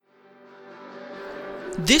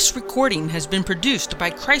This recording has been produced by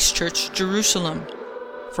Christ Church, Jerusalem.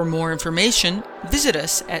 For more information, visit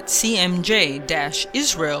us at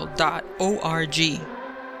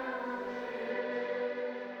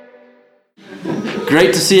cmj-israel.org.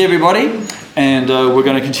 Great to see everybody, and we're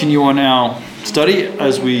going to continue on our study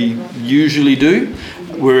as we usually do.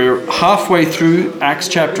 We're halfway through Acts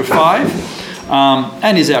chapter 5,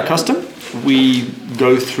 and is our custom, we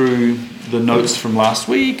go through the notes from last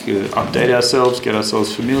week, update ourselves, get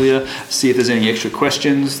ourselves familiar, see if there's any extra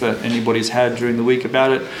questions that anybody's had during the week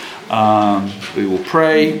about it. We will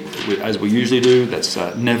pray, as we usually do. That's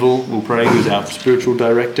Neville will pray, who's our spiritual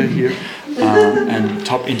director here and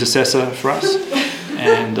top intercessor for us.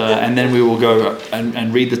 And then we will go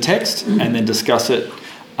and read the text and then discuss it.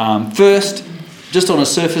 First, just on a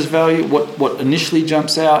surface value, what initially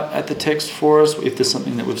jumps out at the text for us, if there's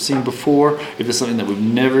something that we've seen before, if there's something that we've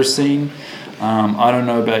never seen. I don't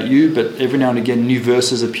know about you, but every now and again new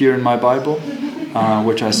verses appear in my Bible,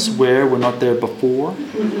 which I swear were not there before.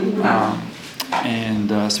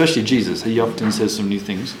 And especially Jesus, he often says some new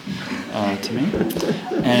things to me.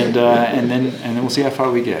 And then we'll see how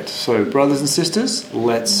far we get. So, brothers and sisters,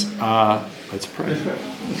 let's pray.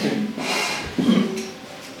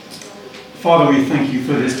 Father, we thank you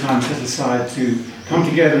for this time set aside to come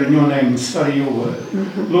together in your name and study your word.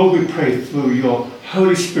 Mm-hmm. Lord, we pray through your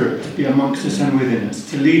Holy Spirit to be amongst us and within us,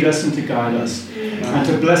 to lead us and to guide us, and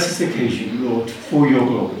to bless this occasion, Lord, for your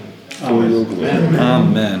glory. Amen. For your glory.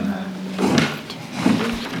 Amen.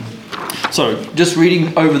 So, just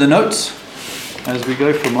reading over the notes as we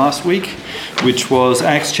go from last week, which was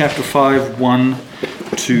Acts chapter 5, 1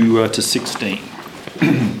 to 16.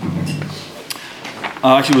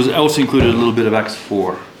 Actually, was also included a little bit of Acts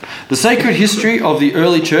 4. The sacred history of the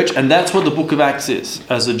early church, and that's what the book of Acts is.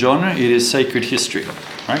 As a genre, it is sacred history.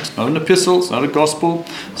 Right? It's not an epistle, it's not a gospel,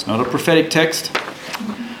 it's not a prophetic text.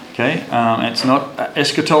 Okay, it's not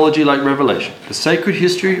eschatology like Revelation. The sacred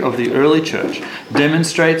history of the early church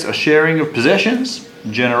demonstrates a sharing of possessions,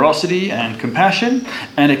 generosity and compassion,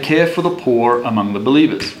 and a care for the poor among the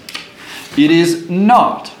believers. It is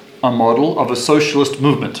not a model of a socialist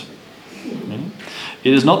movement.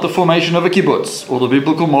 It is not the formation of a kibbutz or the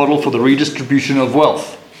biblical model for the redistribution of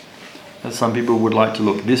wealth, as some people would like to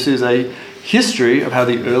look. This is a history of how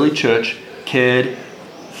the early church cared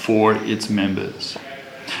for its members.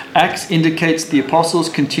 Acts indicates the apostles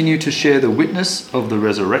continue to share the witness of the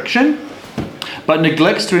resurrection, but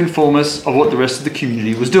neglects to inform us of what the rest of the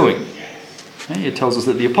community was doing. It tells us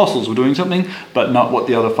that the apostles were doing something, but not what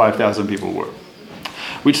the other 5,000 people were,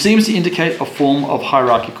 which seems to indicate a form of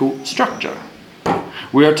hierarchical structure.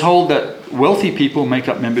 We are told that wealthy people make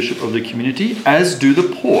up membership of the community, as do the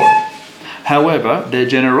poor. However, their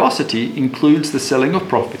generosity includes the selling of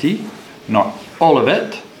property, not all of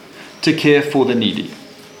it, to care for the needy.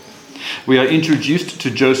 We are introduced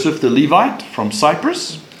to Joseph the Levite from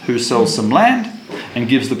Cyprus, who sells some land and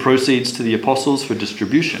gives the proceeds to the apostles for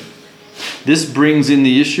distribution. This brings in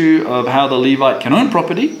the issue of how the Levite can own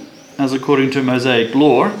property, as according to Mosaic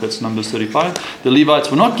law, that's Numbers 35, the Levites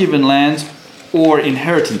were not given lands or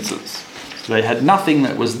inheritances. So they had nothing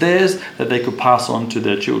that was theirs that they could pass on to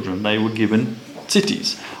their children. They were given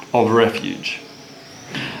cities of refuge.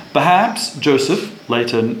 Perhaps Joseph,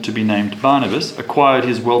 later to be named Barnabas, acquired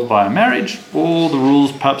his wealth via marriage, or the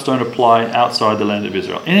rules perhaps don't apply outside the land of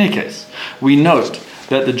Israel. In any case, we note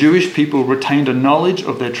that the Jewish people retained a knowledge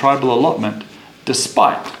of their tribal allotment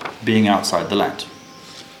despite being outside the land.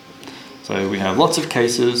 So we have lots of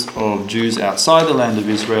cases of Jews outside the land of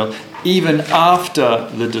Israel, even after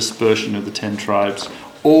the dispersion of the 10 tribes,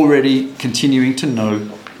 already continuing to know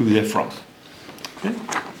who they're from. Okay?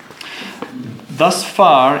 Thus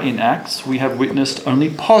far in Acts, we have witnessed only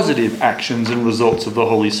positive actions and results of the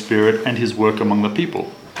Holy Spirit and his work among the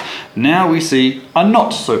people. Now we see a not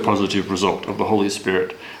so positive result of the Holy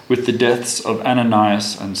Spirit with the deaths of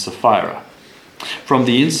Ananias and Sapphira. From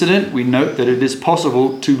the incident, we note that it is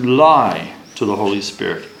possible to lie to the Holy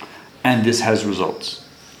Spirit, and this has results.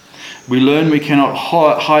 We learn we cannot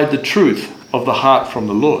hide the truth of the heart from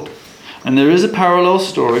the Lord. And there is a parallel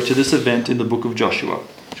story to this event in the book of Joshua,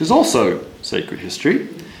 which is also sacred history,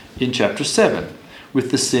 in chapter 7, with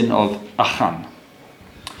the sin of Achan.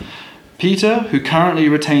 Peter, who currently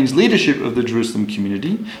retains leadership of the Jerusalem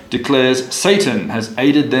community, declares Satan has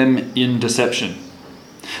aided them in deception.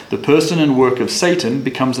 The person and work of Satan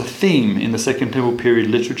becomes a theme in the Second Temple period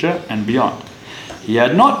literature and beyond. He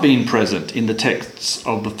had not been present in the texts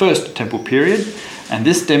of the First Temple period, and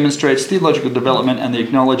this demonstrates theological development and the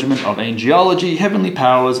acknowledgement of angelology, heavenly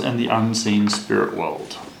powers, and the unseen spirit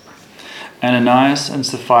world. Ananias and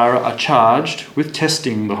Sapphira are charged with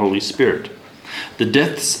testing the Holy Spirit. The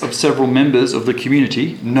deaths of several members of the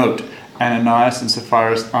community, note, Ananias and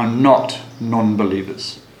Sapphira are not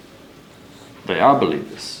non-believers. They are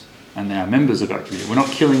believers, and they are members of our community. We're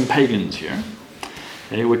not killing pagans here.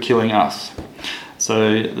 Okay, we're killing us.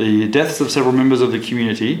 So the deaths of several members of the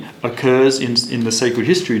community occurs in the sacred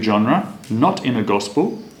history genre, not in a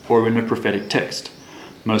gospel or in a prophetic text.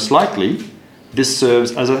 Most likely, this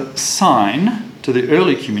serves as a sign to the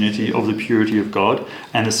early community of the purity of God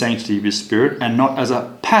and the sanctity of His Spirit, and not as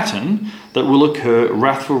a pattern that will occur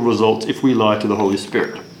wrathful results if we lie to the Holy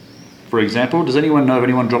Spirit. For example, does anyone know of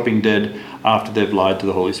anyone dropping dead after they've lied to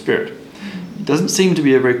the Holy Spirit? It doesn't seem to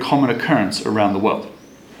be a very common occurrence around the world.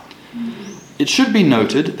 It should be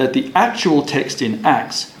noted that the actual text in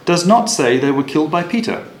Acts does not say they were killed by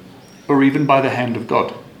Peter, or even by the hand of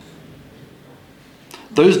God.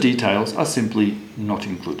 Those details are simply not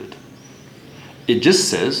included. It just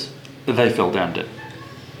says that they fell down dead.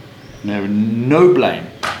 No blame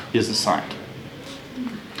is assigned.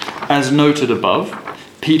 As noted above,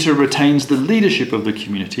 Peter retains the leadership of the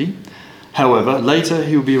community. However, later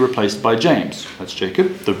he will be replaced by James. That's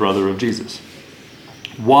Jacob, the brother of Jesus.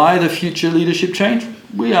 Why the future leadership change?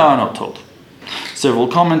 We are not told. Several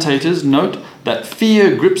commentators note that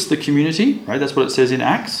fear grips the community, right? That's what it says in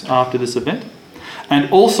Acts after this event,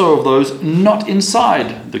 and also of those not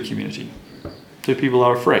inside the community. So people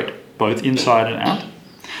are afraid, both inside and out.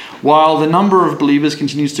 While the number of believers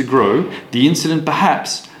continues to grow, the incident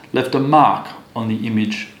perhaps left a mark on the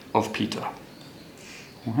image of Peter.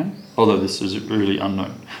 Okay? Although this is really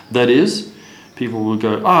unknown. That is, people will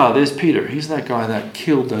go, there's Peter. He's that guy that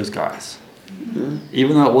killed those guys. Mm-hmm.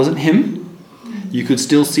 Even though it wasn't him, you could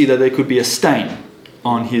still see that there could be a stain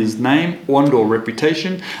on his name or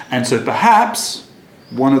reputation. And so perhaps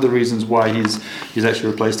one of the reasons why he's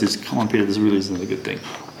actually replaced is, come on, Peter, this really isn't a good thing.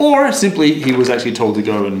 Or simply he was actually told to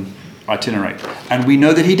go and itinerate. And we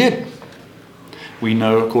know that he did. We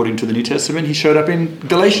know, according to the New Testament, he showed up in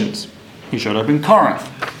Galatians. He showed up in Corinth.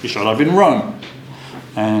 He showed up in Rome.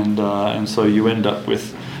 And so you end up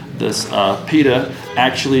with this Peter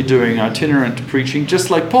actually doing itinerant preaching, just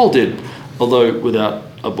like Paul did, although without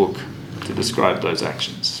a book to describe those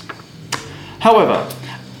actions. However,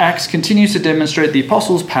 Acts continues to demonstrate the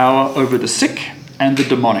apostles' power over the sick and the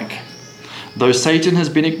demonic. Though Satan has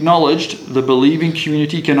been acknowledged, the believing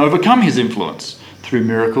community can overcome his influence through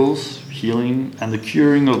miracles, healing, and the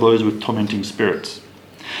curing of those with tormenting spirits.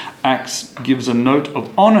 Acts gives a note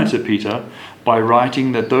of honor to Peter by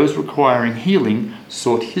writing that those requiring healing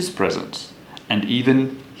sought his presence and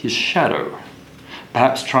even his shadow,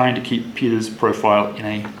 perhaps trying to keep Peter's profile in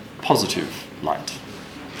a positive light.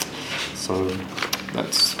 So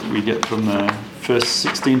that's what we get from the first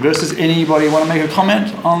 16 verses. Anybody want to make a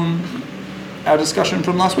comment on our discussion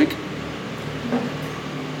from last week?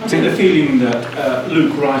 I get the feeling that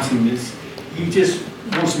Luke writing this, he just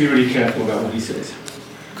wants to be really careful about what he says.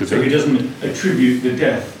 So he doesn't attribute the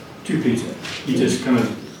death to Peter. He just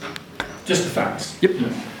just the facts. Yep. You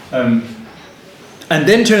know. And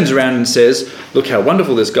then turns around and says, look how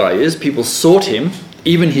wonderful this guy is. People sought him.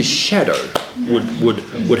 Even his shadow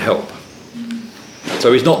would help.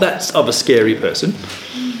 So he's not that of a scary person.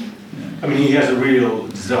 I mean, he has a real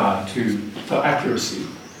desire for accuracy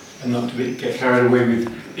and not to get carried away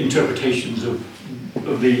with interpretations of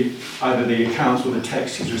either the accounts or the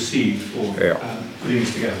text he's received or putting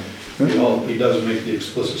this together. He does make the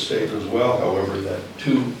explicit statement as well, however, that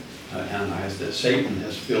to Ananias, that Satan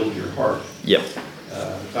has filled your heart. Yep.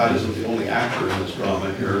 God isn't the only actor in this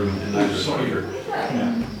drama here, and neither is Peter.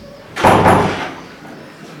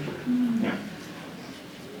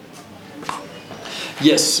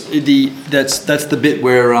 Yes, that's the bit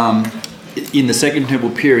where in the Second Temple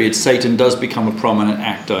period, Satan does become a prominent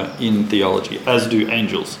actor in theology, as do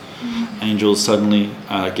angels. Angels suddenly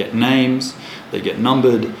get names, they get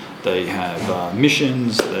numbered, they have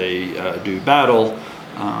missions, they do battle,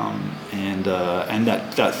 and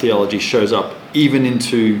that theology shows up even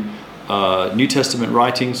into New Testament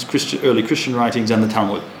writings, early Christian writings, and the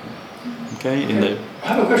Talmud. Okay. I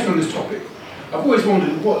have a question on this topic. I've always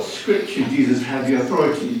wondered what scripture Jesus had the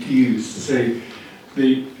authority to use to say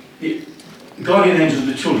the guardian angels of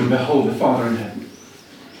the children behold the Father in heaven.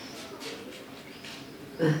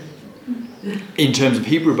 In terms of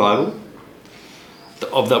Hebrew Bible,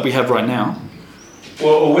 of that we have right now.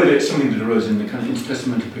 Or whether it's something that arose in the kind of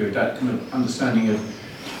intertestamental period, that kind of understanding of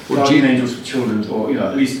guardian angels for children, or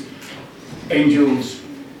at least angels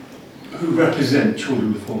who represent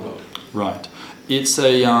children before God. Right. It's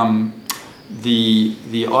a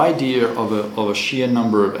the idea of a sheer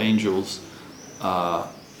number of angels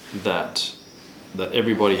that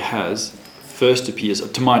everybody has first appears,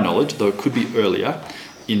 to my knowledge, though it could be earlier,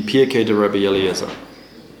 in Pirkei de Rabbi Eliezer,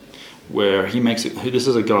 where he makes it. This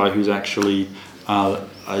is a guy who's actually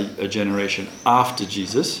a generation after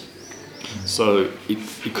Jesus, so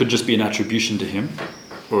it could just be an attribution to him,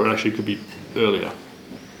 or it actually could be earlier.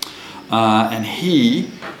 And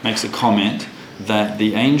he makes a comment that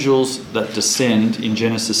the angels that descend in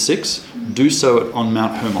Genesis 6 do so on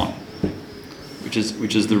Mount Hermon,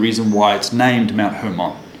 which is the reason why it's named Mount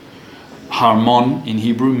Hermon. Harmon in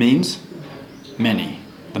Hebrew means many,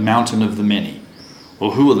 the mountain of the many.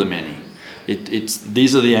 Well, who are the many?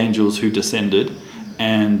 These are the angels who descended,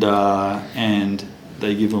 and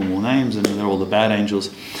they give them all names, and they're all the bad angels,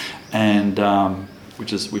 and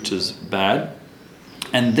which is bad.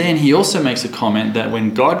 And then he also makes a comment that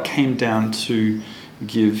when God came down to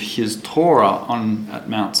give his Torah at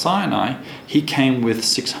Mount Sinai, he came with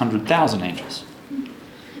 600,000 angels.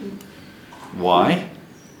 Why?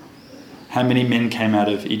 How many men came out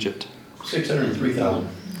of Egypt? 603,000.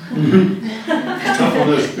 Tough on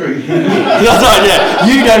those three. Yeah,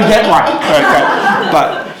 you don't get one. Okay.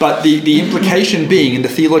 But the implication being, and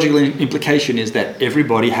the theological implication is that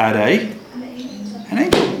everybody had an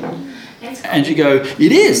angel. And you go,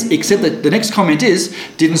 it is, except that the next comment is,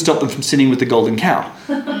 didn't stop them from sinning with the golden cow.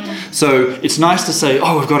 So it's nice to say,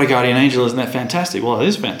 oh, we've got a guardian angel, isn't that fantastic? Well, it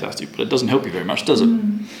is fantastic, but it doesn't help you very much, does it?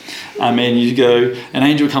 I mean, you go, an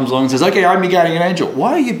angel comes along and says, okay, I'm your guardian angel.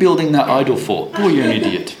 Why are you building that idol for? Oh, you're an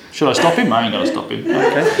idiot. Should I stop him? I ain't going to stop him.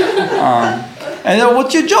 Okay. And then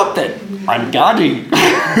what's your job then? I'm guarding.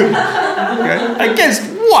 Okay. Against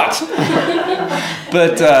what?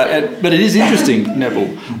 But it is interesting,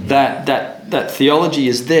 Neville, that theology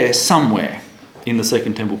is there somewhere in the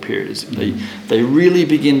Second Temple period. They really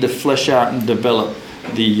begin to flesh out and develop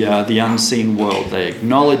the unseen world. They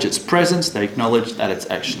acknowledge its presence. They acknowledge that it's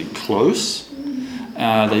actually close.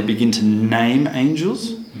 They begin to name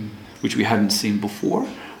angels, which we hadn't seen before.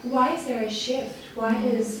 Why is there a shift? Why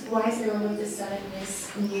is there all of a sudden this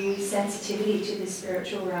new sensitivity to the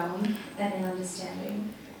spiritual realm and an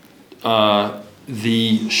understanding?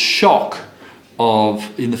 The shock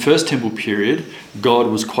of, in the First Temple period, God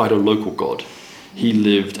was quite a local God. He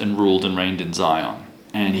lived and ruled and reigned in Zion.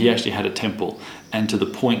 And he actually had a temple. And to the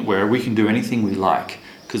point where we can do anything we like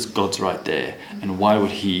because God's right there. And why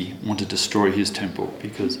would he want to destroy his temple?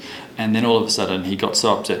 And then all of a sudden he got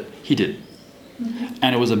so upset, he did.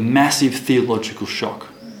 And it was a massive theological shock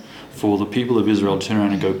for the people of Israel to turn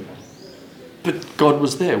around and go, but God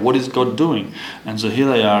was there. What is God doing? And so here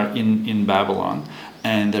they are in Babylon,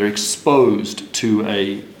 and they're exposed to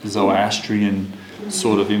a Zoroastrian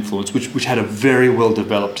sort of influence, which had a very well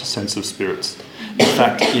developed sense of spirits. In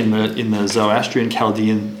fact, in the Zoroastrian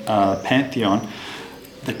Chaldean pantheon,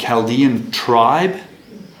 the Chaldean tribe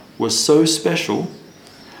was so special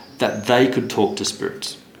that they could talk to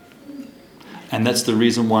spirits. And that's the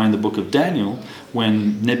reason why in the book of Daniel,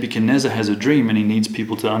 when Nebuchadnezzar has a dream and he needs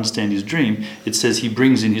people to understand his dream, it says he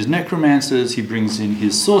brings in his necromancers, he brings in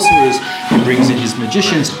his sorcerers, he brings in his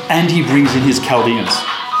magicians, and he brings in his Chaldeans.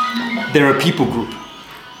 They're a people group.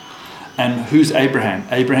 And who's Abraham?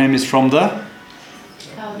 Abraham is from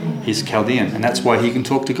he's Chaldean, and that's why he can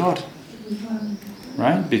talk to God.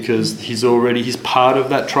 Right? Because he's part of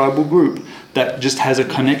that tribal group that just has a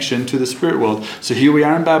connection to the spirit world. So here we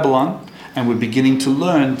are in Babylon, and we're beginning to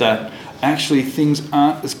learn that actually things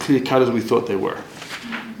aren't as clear-cut as we thought they were.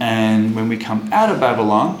 And when we come out of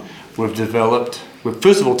Babylon, we've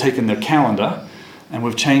first of all taken their calendar, and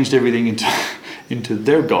we've changed everything into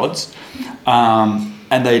their gods.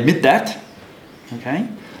 And they admit that. Okay?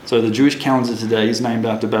 So the Jewish calendar today is named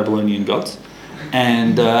after Babylonian gods.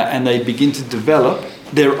 And they begin to develop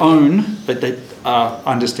their own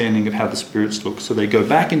understanding of how the spirits look. So they go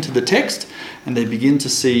back into the text and they begin to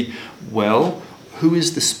see, well, who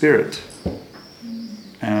is the spirit?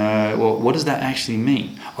 Well, what does that actually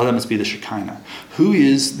mean? Oh, that must be the Shekinah. Who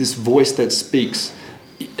is this voice that speaks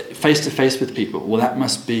face to face with people? Well, that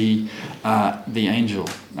must be the angel.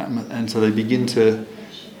 And so they begin to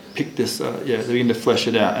pick this, they begin to flesh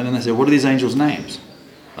it out. And then they say, what are these angels' names?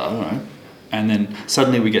 I don't know. And then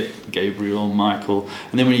suddenly we get Gabriel, Michael,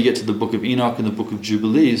 and then when you get to the book of Enoch and the book of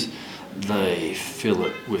Jubilees, they fill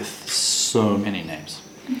it with so many names.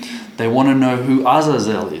 They want to know who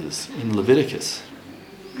Azazel is in Leviticus.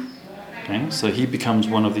 Okay, so he becomes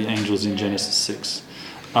one of the angels in Genesis 6.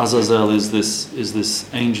 Azazel is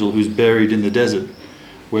this angel who's buried in the desert,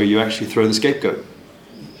 where you actually throw the scapegoat.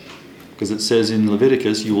 Because it says in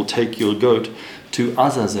Leviticus, you will take your goat to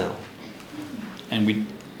Azazel. And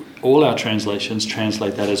all our translations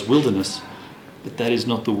translate that as wilderness, but that is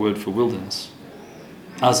not the word for wilderness.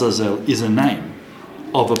 Azazel is a name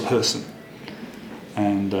of a person.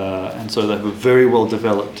 And so they have a very well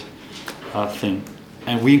developed thing.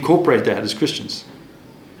 And we incorporate that as Christians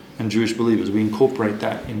and Jewish believers. We incorporate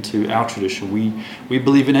that into our tradition. We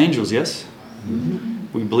believe in angels, yes?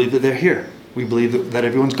 Mm-hmm. We believe that they're here. We believe that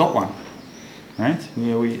everyone's got one. Right?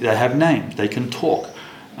 They have names. They can talk.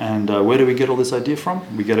 And where do we get all this idea from?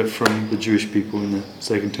 We get it from the Jewish people in the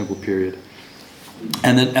Second Temple period.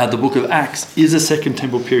 And then the book of Acts is a Second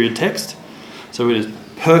Temple period text. So it is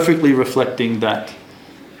perfectly reflecting that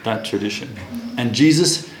tradition. And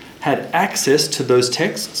Jesus had access to those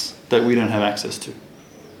texts that we don't have access to.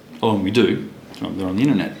 Oh, and we do. They're on the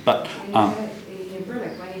internet. But in Hebrew,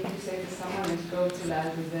 like when you say to someone to go to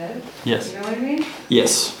Lazazel, yes. You know what I mean?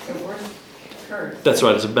 Yes. It's a word curse. That's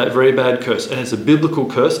right. It's a very bad curse, and it's a biblical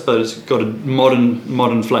curse, but it's got a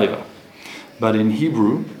modern flavour. But in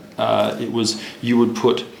Hebrew, it was you would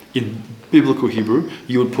put in biblical Hebrew,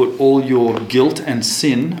 you would put all your guilt and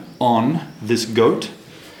sin on this goat,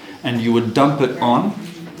 and you would dump it on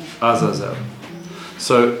Azazel.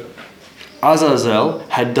 So Azazel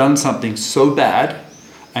had done something so bad,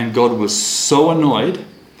 and God was so annoyed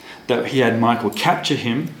that he had Michael capture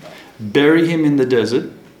him, bury him in the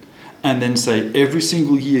desert, and then say, every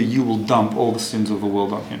single year you will dump all the sins of the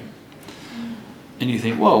world on him. And you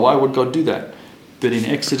think, well, why would God do that? But in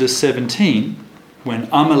Exodus 17, when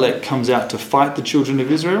Amalek comes out to fight the children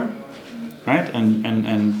of Israel, right,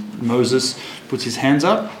 and Moses puts his hands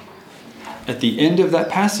up, at the end of that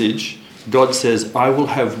passage, God says, I will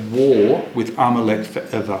have war with Amalek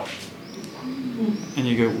forever. And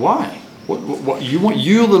you go, why? What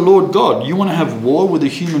you're the Lord God. You want to have war with a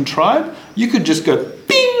human tribe? You could just go,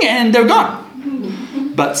 bing, and they're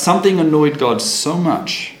gone. But something annoyed God so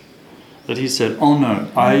much that he said, oh no,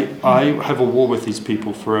 I have a war with these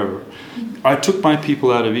people forever. I took my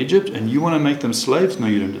people out of Egypt, and you want to make them slaves? No,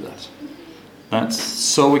 you don't do that. That's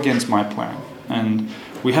so against my plan. And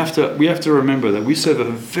we have to remember that we serve a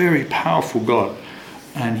very powerful God,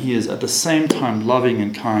 and he is at the same time loving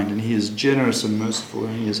and kind, and he is generous and merciful,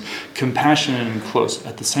 and he is compassionate and close.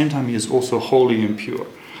 At the same time, he is also holy and pure.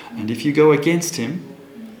 And if you go against him,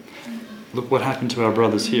 look what happened to our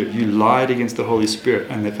brothers here. You lied against the Holy Spirit,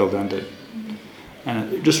 and they fell down dead.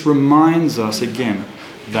 And it just reminds us again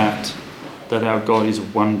that our God is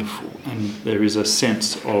wonderful, and there is a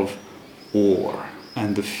sense of awe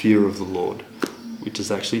and the fear of the Lord, which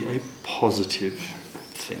is actually a positive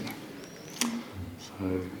thing.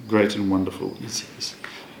 So great and wonderful is his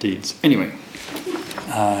deeds. Anyway,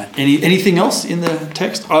 anything else in the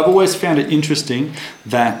text? I've always found it interesting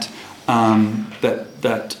that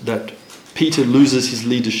that Peter loses his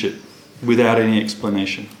leadership without any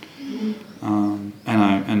explanation. And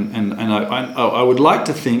I would like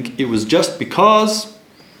to think it was just because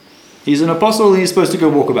he's an apostle and he's supposed to go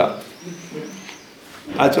walk about.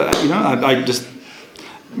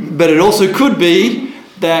 But it also could be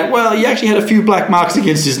that, well, he actually had a few black marks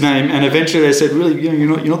against his name, and eventually they said, really,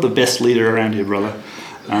 you're not the best leader around here, brother.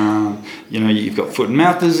 You've got foot and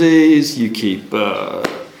mouth disease. You keep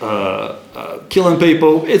killing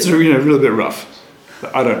people. It's a little bit rough.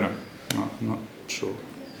 But I don't know. No, I'm not sure.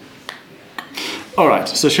 All right.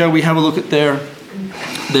 So shall we have a look at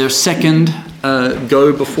their second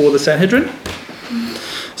go before the Sanhedrin?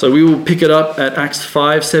 So we will pick it up at Acts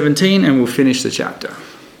 5:17, and we'll finish the chapter.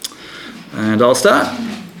 And I'll start.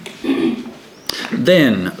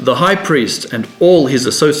 Then the high priest and all his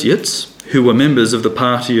associates, who were members of the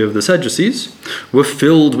party of the Sadducees, were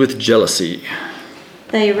filled with jealousy.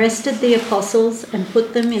 They arrested the apostles and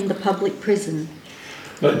put them in the public prison.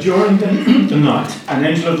 But during the night, an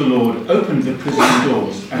angel of the Lord opened the prison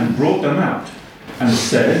doors and brought them out and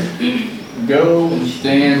said, Go and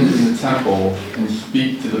stand in the temple and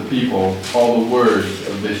speak to the people all the words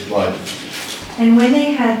of this life. And when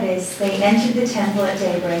they heard this, they entered the temple at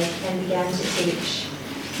daybreak and began to teach.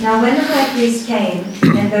 Now when the high priest came,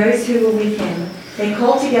 and those who were with him, they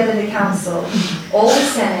called together the council, all the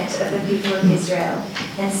senate of the people of Israel,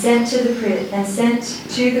 and sent to the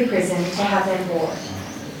prison to have them brought.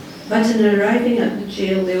 But on arriving at the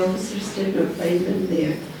jail, the officers did not find them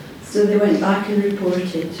there, so they went back and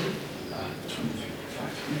reported.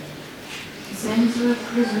 Send the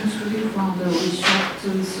prisons to be found with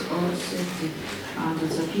shackles or safety, and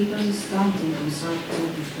the people standing beside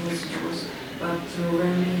the closed doors, but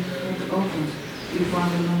when we had opened, we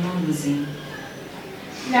found them among the scene.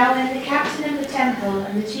 Now when the captain of the temple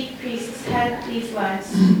and the chief priests heard these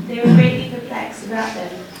words, they were greatly perplexed about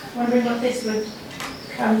them, wondering what this would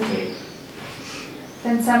come to.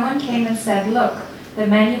 Then someone came and said, Look, the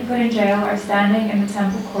men you put in jail are standing in the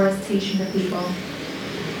temple courts teaching the people.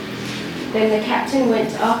 Then the captain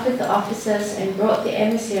went off with the officers and brought the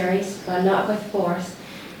emissaries, but not with force,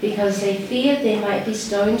 because they feared they might be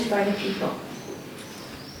stoned by the people.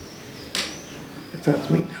 That's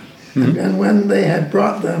me. And when they had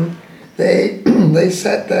brought them, they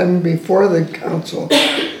set them before the council.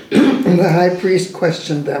 And the high priest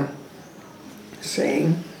questioned them,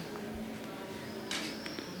 saying,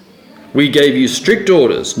 "We gave you strict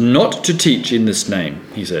orders not to teach in this name,"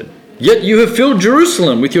 he said. "Yet you have filled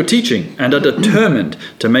Jerusalem with your teaching and are determined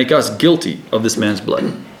to make us guilty of this man's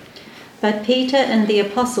blood." But Peter and the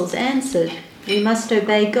apostles answered, "We must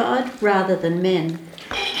obey God rather than men.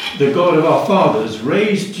 The God of our fathers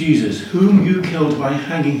raised Jesus, whom you killed by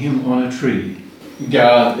hanging him on a tree.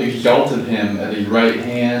 God exalted him at his right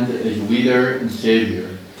hand as leader and savior,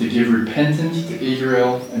 to give repentance to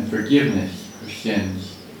Israel and forgiveness of sins.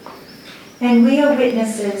 And we are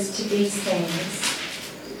witnesses to these things.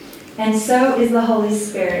 And so is the Holy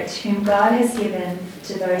Spirit, whom God has given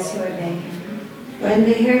to those who obey him." When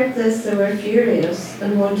they heard this, they were furious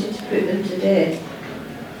and wanted to put them to death.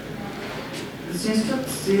 Since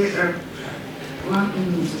there one in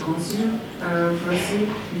the council, a Pharisee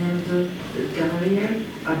named Gamaliel,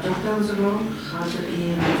 a doctor of the law, had an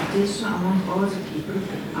invitation among all the people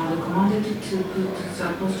and commanded to put the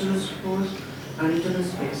apostles forth a little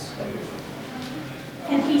space.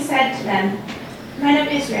 And he said to them, "Men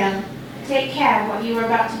of Israel, take care what you are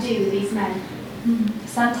about to do with these men."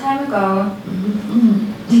 Some time ago,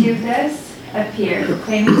 Teudas appeared,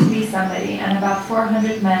 claiming to be somebody, and about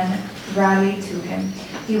 400 men rallied to him.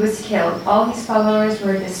 He was killed. All his followers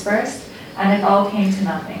were dispersed, and it all came to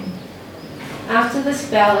nothing. After this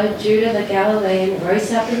fellow, Judah the Galilean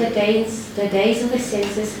rose up in the days of the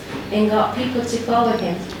census and got people to follow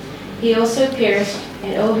him. He also perished,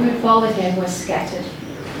 and all who followed him were scattered.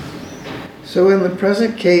 So in the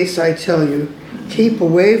present case, I tell you, keep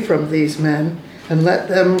away from these men and let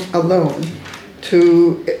them alone.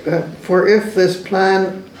 For if this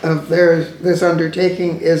plan of theirs, this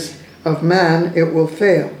undertaking is of man, it will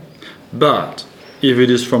fail. But if it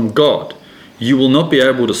is from God, you will not be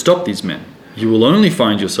able to stop these men. You will only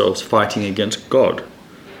find yourselves fighting against God.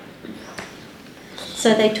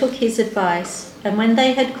 So they took his advice, and when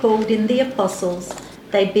they had called in the apostles,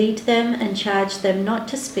 they beat them and charged them not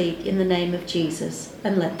to speak in the name of Jesus,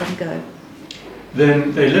 and let them go.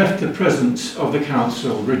 Then they left the presence of the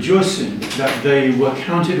council, rejoicing that they were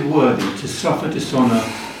counted worthy to suffer dishonor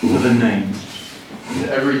for the name. And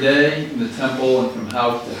every day in the temple and from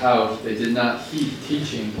house to house, they did not cease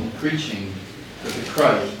teaching and preaching that the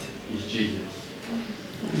Christ is Jesus.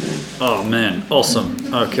 Oh man, awesome.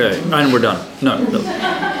 Okay, and we're done. No.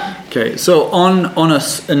 Okay, so on a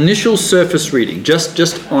initial surface reading, just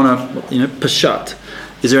on a pashat,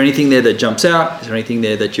 is there anything there that jumps out? Is there anything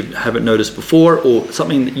there that you haven't noticed before, or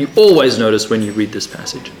something that you always notice when you read this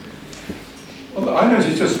passage? Well, I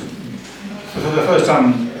noticed just for the first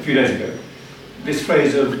time a few days ago, this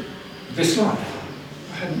phrase of this life.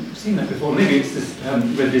 I hadn't seen that before. Maybe it's just, I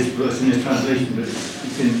haven't read this verse in this translation, but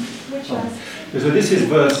it's in. Which one? So this is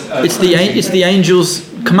verse. It's the angel's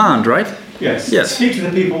command, right? Yes. Yes. Speak to the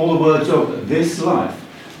people all the words of this life.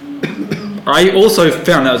 I also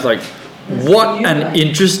found that, I was like, what an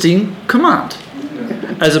interesting command.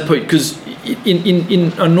 As opposed, because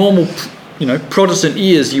in a normal, Protestant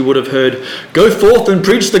ears, you would have heard, "Go forth and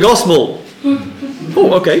preach the gospel."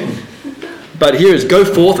 Oh, okay. But here is, "Go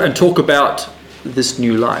forth and talk about this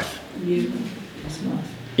new life."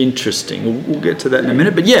 Interesting. We'll get to that in a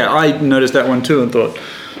minute. But yeah, I noticed that one too and thought,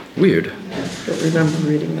 weird. I don't remember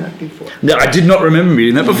reading that before. No, I did not remember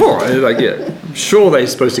reading that before. I'm sure they're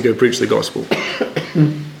supposed to go preach the gospel.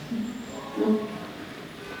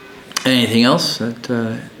 Anything else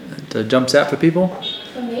that jumps out for people?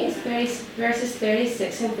 For me, it's verses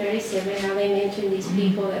 36 and 37, how they mention these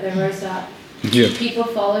people that they rose up. Yeah. People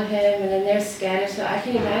follow him, and then they're scattered. So I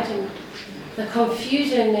can imagine the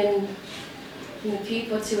confusion in the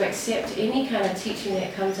people to accept any kind of teaching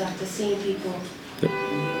that comes after seeing people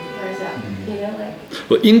rise up.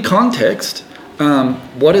 Well, in context,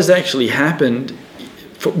 what has actually happened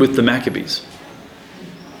with the Maccabees?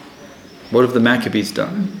 What have the Maccabees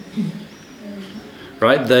done?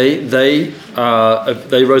 Right? They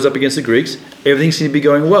rose up against the Greeks. Everything seemed to be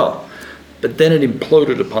going well, but then it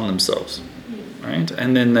imploded upon themselves, right?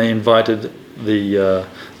 And then they invited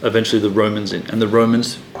eventually the Romans in, and the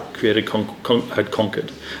Romans had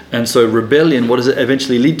conquered. And so rebellion, what does it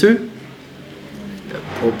eventually lead to?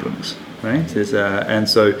 Problems, right? And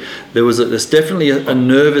so there's definitely a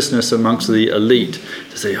nervousness amongst the elite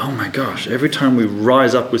to say, oh my gosh, every time we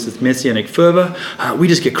rise up with this messianic fervor, we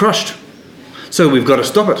just get crushed. So we've got to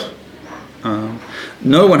stop it.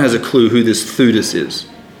 No one has a clue who this Theudas is.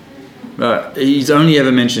 He's only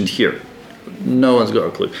ever mentioned here. No one's got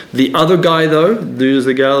a clue. The other guy, though, Judas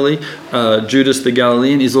the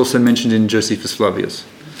Galilean, is also mentioned in Josephus Flavius.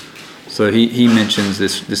 So he mentions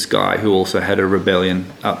this guy who also had a rebellion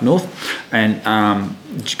up north, and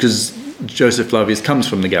because Joseph Flavius comes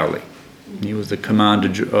from the Galilee. He was the commander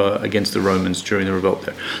against the Romans during the revolt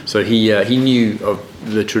there. So he knew of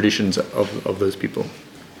the traditions of those people.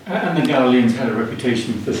 And the Galileans had a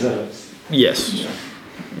reputation for zealots. Yes.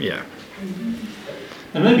 Yeah.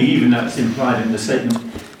 And maybe even that's implied in the statement,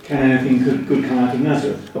 can anything good come out of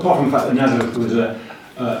Nazareth? Apart from the fact that Nazareth was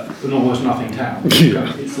an almost nothing town.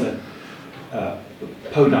 Yeah. It's a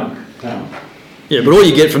podunk town. Yeah, but all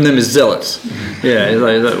you get from them is zealots. Yeah, it's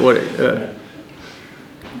like what?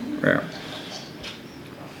 Yeah.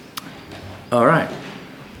 All right.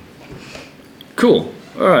 Cool.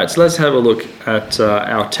 All right. So let's have a look at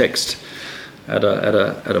our text at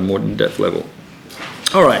a more in-depth level.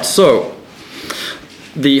 All right. So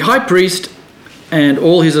the high priest and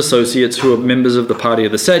all his associates, who are members of the party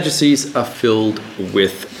of the Sadducees, are filled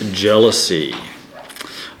with jealousy.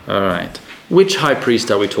 All right. Which high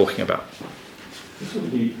priest are we talking about? This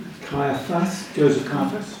would be Caiaphas, Joseph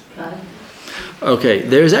Caiaphas. Okay,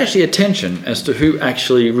 there is actually a tension as to who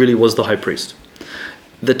actually really was the high priest.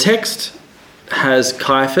 The text has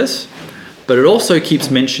Caiaphas, but it also keeps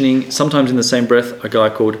mentioning, sometimes in the same breath, a guy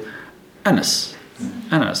called Annas.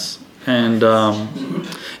 And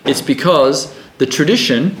it's because the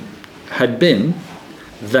tradition had been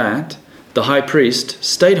that the high priest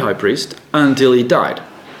stayed high priest until he died.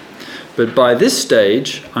 But by this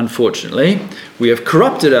stage, unfortunately, we have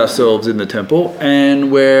corrupted ourselves in the temple,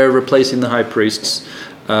 and we're replacing the high priests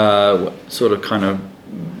kind of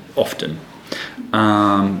often.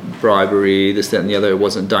 Bribery, this, that, and the other. It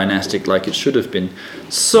wasn't dynastic like it should have been.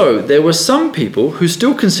 So there were some people who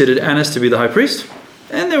still considered Annas to be the high priest,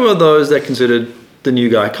 and there were those that considered the new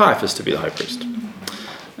guy Caiaphas to be the high priest.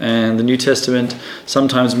 And the New Testament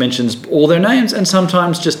sometimes mentions all their names, and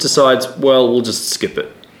sometimes just decides, well, we'll just skip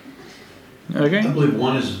it. Okay. I believe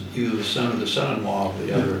one is either the son or the son-in-law of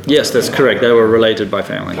the other. Yes, that's correct. They were related by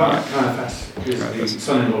family. Caiaphas is the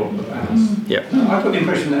son-in-law of Annas. Yeah. I got the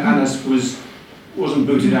impression that Annas wasn't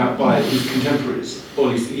booted out by his contemporaries, or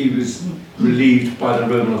at least he was relieved by the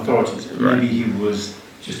Roman authorities. Right. Maybe he was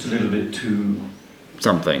just a little bit too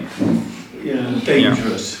something.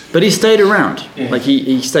 Dangerous. Yeah. But he stayed around. Yeah. Like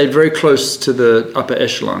he stayed very close to the upper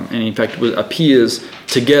echelon, and in fact appears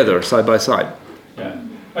together side by side. Yeah.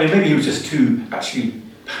 I mean, maybe he was just too actually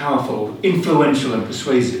powerful, influential, and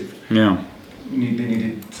persuasive. Yeah. They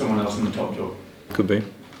needed someone else in the top job. Could be.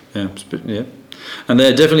 Yeah. Yeah. And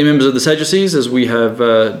they're definitely members of the Sadducees, as we have.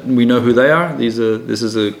 We know who they are. This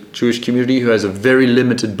is a Jewish community who has a very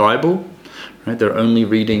limited Bible. Right. They're only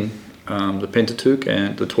reading the Pentateuch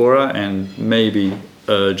and the Torah and maybe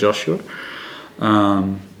Joshua.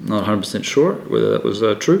 Not 100% sure whether that was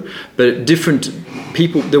true, but different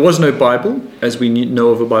people. There was no Bible as we know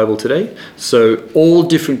of a Bible today, so all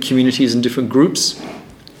different communities and different groups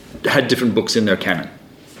had different books in their canon.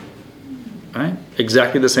 Right?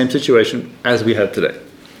 Exactly the same situation as we have today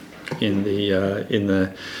in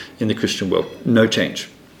the Christian world. No change.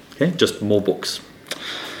 Okay, just more books.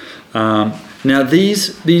 Now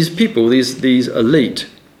these people, these elite,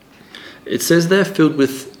 it says they're filled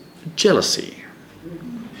with jealousy.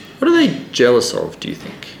 What are they jealous of, do you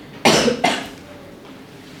think?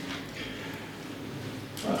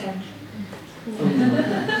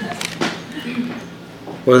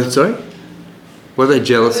 Sorry? What are they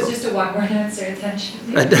jealous of? Just a one-word answer,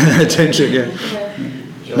 attention. Attention, yeah.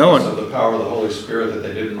 Jealous No one. of the power of the Holy Spirit that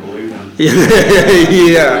they didn't believe in.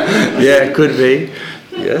 Yeah, could be.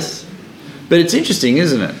 Yes. But it's interesting,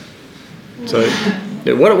 isn't it? So,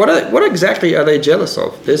 what exactly are they jealous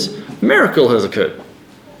of? This miracle has occurred,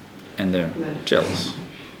 and they're jealous.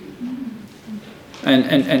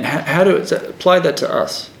 And how do it apply that to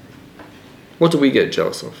us? What do we get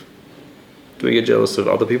jealous of? Do we get jealous of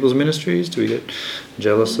other people's ministries? Do we get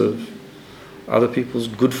jealous of other people's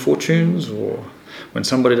good fortunes? Or when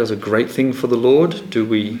somebody does a great thing for the Lord, do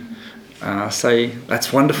we say,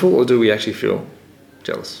 that's wonderful, or do we actually feel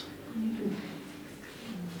jealous?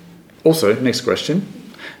 Also, next question,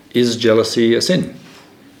 is jealousy a sin?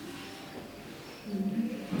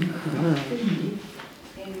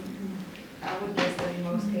 I would guess that in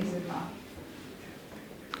most cases not.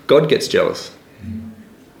 God gets jealous.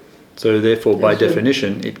 So therefore, by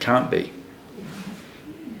definition, it can't be.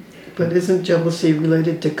 But isn't jealousy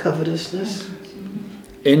related to covetousness?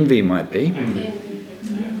 Envy might be.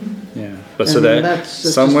 Yeah. But so that's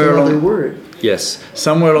somewhere just another along, word. Yes,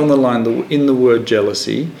 somewhere along the line, in the word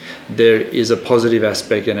jealousy, there is a positive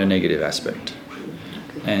aspect and a negative aspect.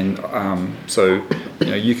 And so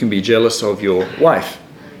you can be jealous of your wife,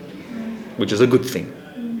 which is a good thing.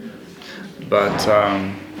 But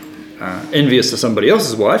envious of somebody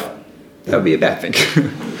else's wife, that would be a bad thing.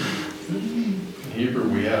 In Hebrew,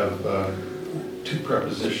 we have two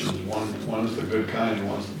prepositions. One is the good kind and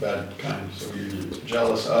one's the bad kind. So you're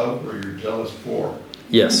jealous of or you're jealous for.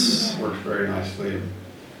 Yes. It works very nicely.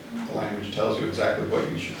 And the language tells you exactly what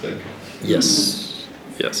you should think. Yes.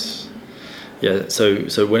 Yes. Yeah.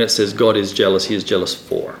 So when it says God is jealous, He is jealous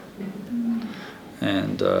for.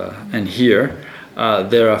 And here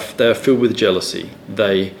they are filled with jealousy.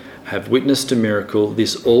 They have witnessed a miracle.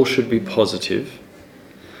 This all should be positive.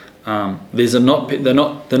 These are not. They're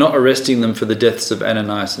not arresting them for the deaths of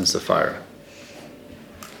Ananias and Sapphira.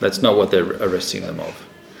 That's not what they're arresting them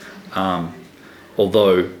of.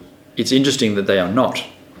 Although it's interesting that they are not.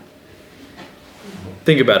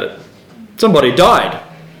 Think about it. Somebody died,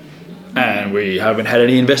 and we haven't had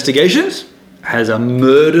any investigations. Has a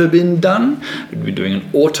murder been done? We're doing an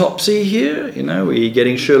autopsy here. We're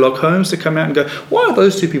getting Sherlock Holmes to come out and go, why are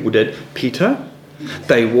those two people dead? Peter,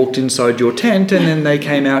 they walked inside your tent and then they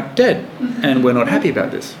came out dead. And we're not happy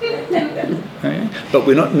about this. Okay?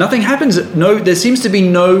 But nothing happens. There seems to be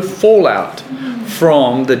no fallout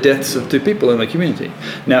from the deaths of two people in the community.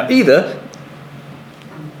 Now, either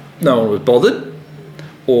no one was bothered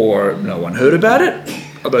or no one heard about it,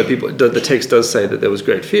 although the text does say that there was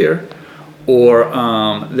great fear, or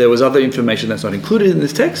there was other information that's not included in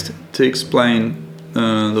this text to explain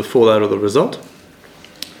the fallout of the result.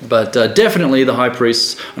 But definitely the high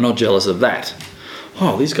priests are not jealous of that.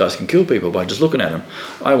 Oh, these guys can kill people by just looking at them.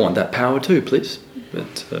 I want that power too, please.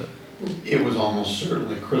 But it was almost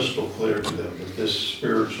certainly crystal clear to them that this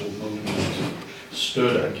spiritual movement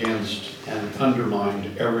stood against and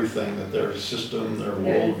undermined everything that their system, their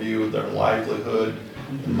worldview, their livelihood,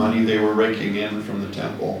 the money they were raking in from the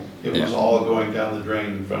temple, it was all going down the drain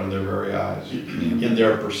in front of their very eyes, in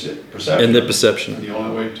their perception. In their perception. And the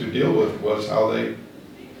only way to deal with it was how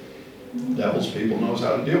devil's people knows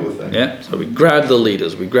how to deal with things. Yeah, so we grab the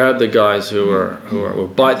leaders, we grab the guys who will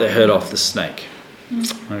bite the head off the snake.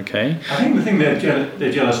 Okay? I think the thing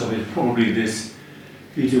they're jealous of is probably this,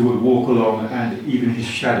 Peter would walk along and even his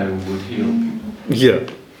shadow would heal people. Yeah.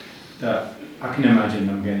 That I can imagine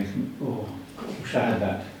them getting, oh, I wish I had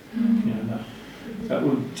that. That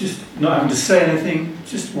would just not having to say anything,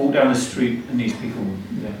 just walk down the street and these people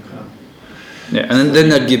would come. Yeah, and then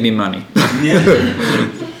they'd give me money.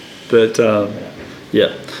 But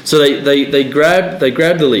yeah, so they grabbed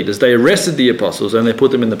the leaders, they arrested the apostles, and they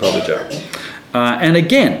put them in the public jail. And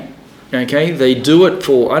again, okay, they do it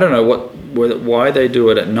for, I don't know why they do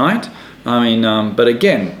it at night. I mean, but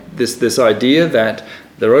again, this idea that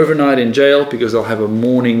they're overnight in jail because they'll have a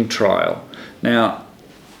morning trial. Now,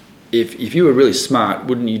 if you were really smart,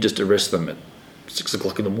 wouldn't you just arrest them at 6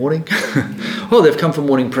 o'clock in the morning? Oh, they've come for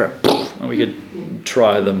morning prayer, and we could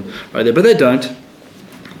try them right there. But they don't.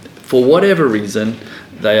 For whatever reason,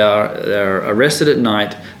 they're arrested at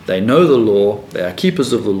night. They know the law. They are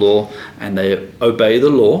keepers of the law, and they obey the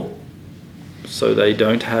law. So they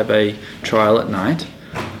don't have a trial at night.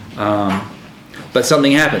 But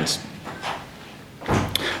something happens.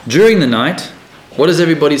 During the night, what does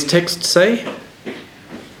everybody's text say?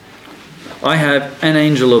 I have an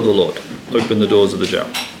angel of the Lord open the doors of the jail.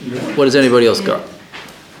 What does anybody else got?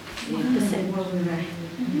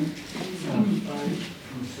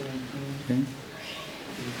 Okay.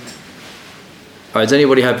 Does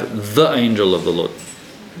anybody have the angel of the Lord?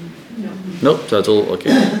 No. Nope, so it's all okay.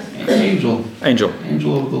 Angel. Angel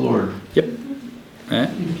of the Lord. Yep.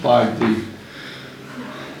 Implied the.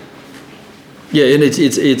 Yeah, and it's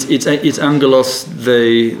angelos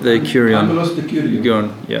the kurion. Angelos the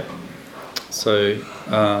kurion. Yeah. So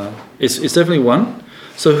it's definitely one.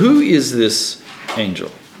 So who is this angel?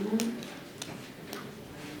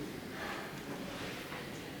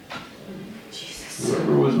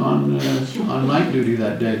 Whoever was on night duty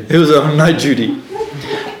that day. He was on night duty.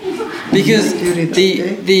 Because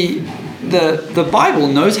the Bible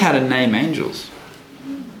knows how to name angels.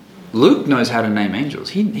 Luke knows how to name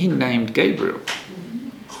angels. He named Gabriel.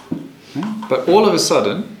 But all of a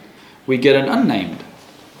sudden, we get an unnamed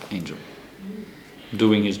angel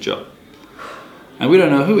doing his job. And we don't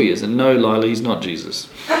know who he is. And no, Lila, he's not Jesus.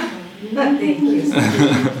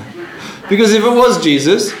 Because if it was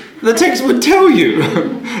Jesus, the text would tell you.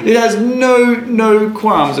 It has no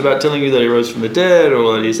qualms about telling you that he rose from the dead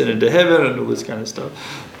or that he ascended to heaven and all this kind of stuff.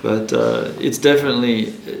 But it's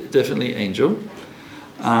definitely angel.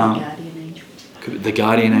 Guardian angel. The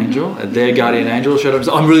guardian angel, their guardian angel showed up.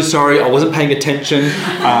 I'm really sorry, I wasn't paying attention,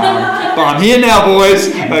 but I'm here now, boys.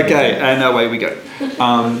 Okay, and away we go.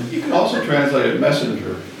 You can also translate it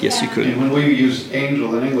messenger. Yes, you could. And when we use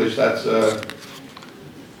angel in English, that's a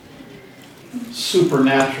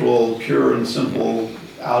supernatural, pure and simple,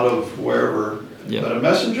 out of wherever. Yeah. But a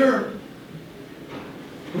messenger,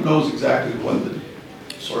 who knows exactly what the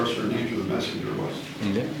source or nature of the messenger was.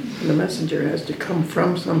 Yeah. The messenger has to come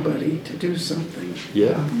from somebody to do something.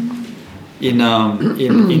 Yeah. In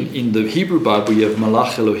the Hebrew Bible, you have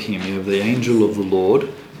Malach Elohim, you have the angel of the Lord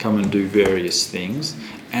come and do various things.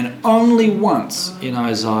 And only once in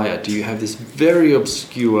Isaiah do you have this very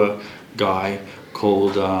obscure guy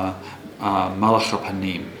called Malach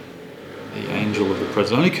HaPanim, the angel of the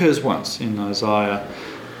presence. It only occurs once in Isaiah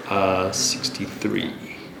 63,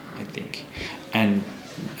 I think. And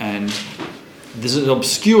this is an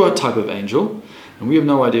obscure type of angel, and we have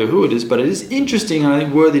no idea who it is, but it is interesting and I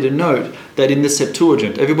think worthy to note that in the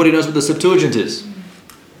Septuagint, everybody knows what the Septuagint is?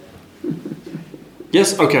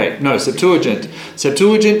 Yes? Okay. No, Septuagint.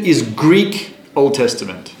 Septuagint is Greek Old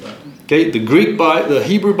Testament. Okay, the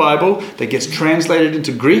Hebrew Bible that gets translated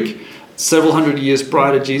into Greek several hundred years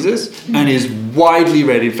prior to Jesus and is widely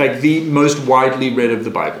read. In fact, the most widely read of the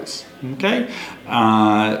Bibles. Okay,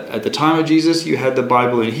 at the time of Jesus, you had the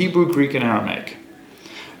Bible in Hebrew, Greek, and Aramaic,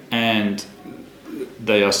 and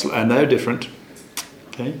they are different.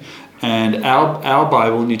 Okay, and our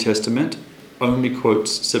Bible, New Testament, only quotes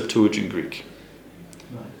Septuagint Greek.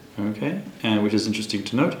 Okay, and which is interesting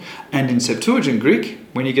to note. And in Septuagint Greek,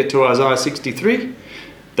 when you get to Isaiah 63,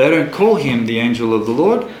 they don't call him the angel of the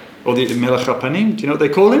Lord or the Melech HaPanim. Do you know what they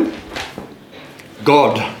call him?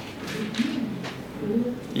 God.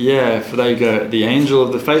 Yeah, there you go. The angel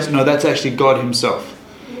of the face. No, that's actually God himself.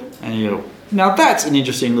 And you go, now that's an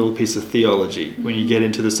interesting little piece of theology when you get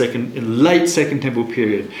into the late Second Temple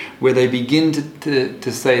period, where they begin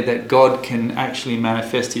to say that God can actually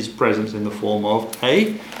manifest his presence in the form of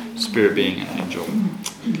a spirit being, an angel.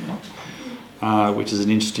 Okay. Which is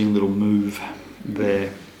an interesting little move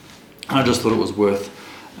there. I just thought it was worth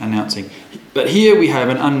announcing. But here we have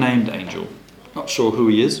an unnamed angel. Not sure who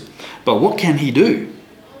he is, but what can he do?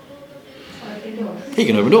 He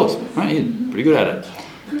can open doors, right? He's pretty good at it.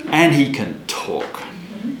 And he can talk.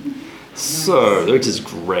 So, which is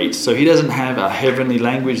great. So he doesn't have a heavenly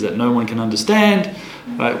language that no one can understand.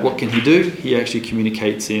 Right? What can he do? He actually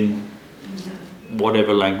communicates in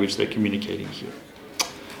whatever language they're communicating here.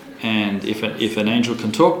 And if an angel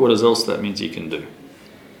can talk, what else that means he can do?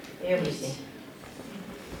 Everything.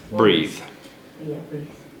 Breathe. Yeah, breathe.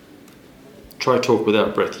 Try talk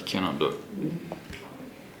without breath, you cannot do it.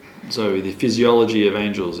 So the physiology of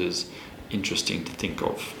angels is interesting to think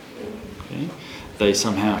of. Okay? They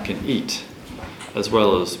somehow can eat, as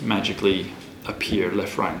well as magically appear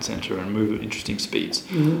left, right, and centre and move at interesting speeds.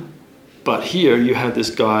 Mm-hmm. But here you have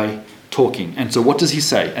this guy talking. And so what does he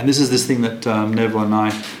say? And this is this thing that Neville and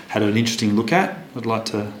I had an interesting look at. I'd like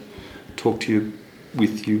to talk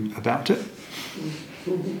with you about it.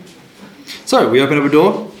 So we open up a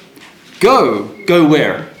door. Go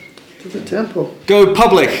where? To the temple. Go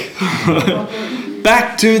public.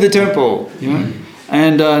 Back to the temple. You know?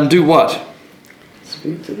 And do what?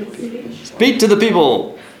 Speak to the people. Speak to the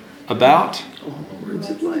people about words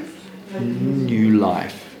of life. New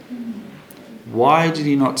life. Why did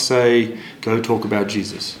he not say, go talk about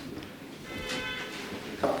Jesus?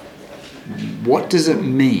 What does it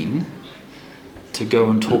mean to go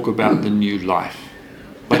and talk about the new life?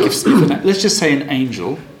 Like if let's just say an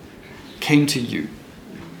angel came to you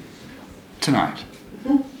tonight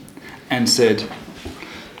and said,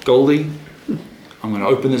 Goldie, I'm going to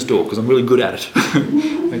open this door because I'm really good at it.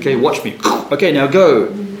 Okay, watch me. Okay, now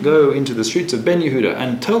go into the streets of Ben Yehuda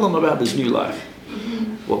and tell them about this new life.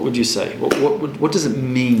 What would you say? What does it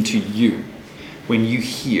mean to you when you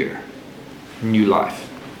hear new life?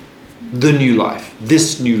 The new life.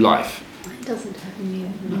 This new life. It doesn't have a new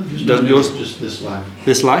life. Doesn't yours? Just this life.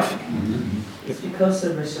 This life? Mm-hmm. It's because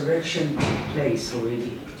the resurrection took place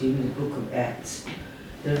already during the book of Acts.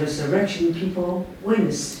 The resurrection people, when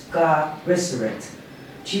God resurrects,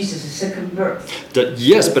 Jesus' second birth.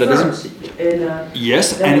 Yes, but it doesn't.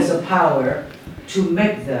 Yes, there was a power to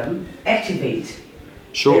make them activate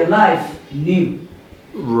their life new.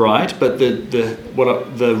 Right, but when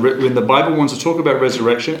the Bible wants to talk about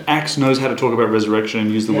resurrection, Acts knows how to talk about resurrection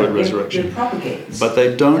and use the word resurrection. It propagates. But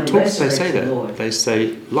they don't talk. They say that. Lord. They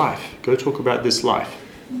say life. Go talk about this life.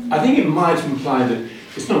 I think it might imply that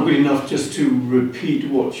it's not good enough just to repeat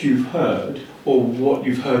what you've heard or what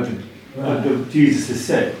you've heard that Jesus has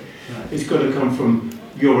said. Right. It's got to come from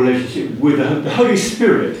your relationship with the Holy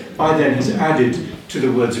Spirit by then has added to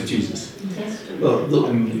the words of Jesus. Well,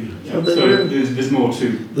 so there's more to.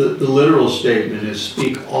 The literal statement is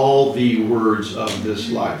speak all the words of this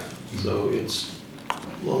life. So it's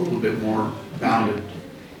a little bit more bounded.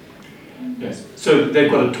 Yes. So they've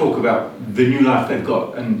got to talk about the new life they've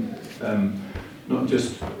got, and not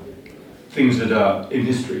just things that are in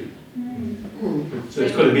history. So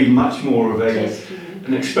it's got to be much more of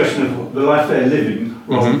an expression of the life they're living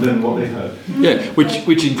rather than what they've heard. Yeah,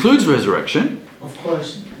 which includes resurrection. Of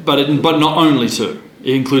course. But not only so.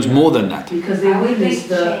 It includes more than that. Because they witnessed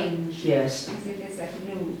the yes. It's like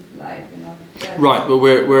new life, you know. Right, but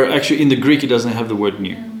we're actually in the Greek it doesn't have the word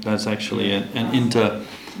new. That's actually an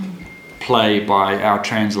interplay by our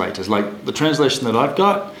translators. Like the translation that I've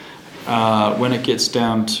got, when it gets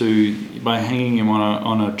down to by hanging him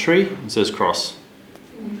on a tree, it says cross.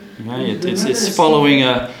 Okay, it's following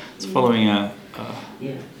a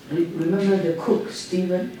yeah. Remember the cook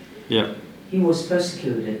Stephen? Yeah. He was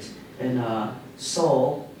persecuted, and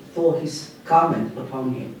Saul tore his garment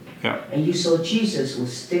upon him. Yeah. And you saw Jesus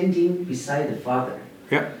was standing beside the Father.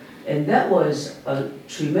 Yeah. And that was a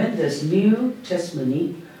tremendous new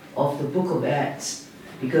testimony of the book of Acts,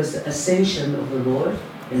 because the ascension of the Lord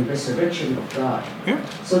and resurrection of God. Yeah.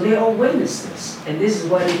 So they all witnessed this, and this is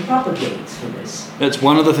why they propagate for this. That's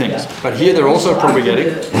one of the things. Yeah. But here they're also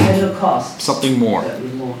propagating Pentecost. something more.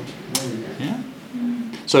 Yeah.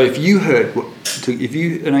 So if you heard,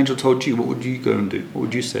 an angel told you, what would you go and do? What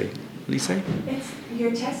would you say? Lise? It's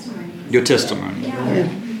your testimony. Your testimony. Yeah.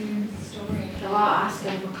 Story. So I'll ask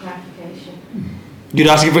them for clarification. You'd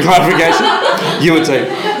ask him for clarification? You would say,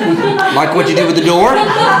 like what you did with the door?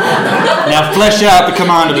 Now flesh out the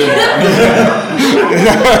command of it.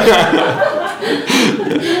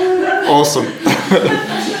 Awesome.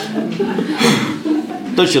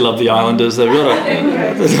 Don't you love the Islanders? They're really...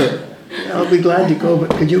 I'll be glad to go,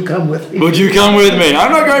 but could you come with me? Would you come with me?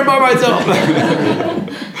 I'm not going by myself.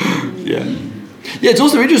 Yeah. Yeah, it's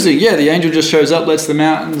also interesting. Yeah, the angel just shows up, lets them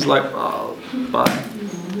out, and is like, oh, bye.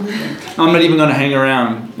 I'm not even going to hang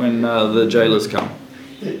around when the jailers come.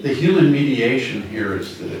 The human mediation here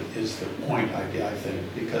is the point, I think,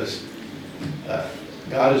 because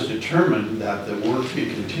God has determined that the work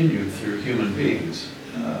be continued through human beings.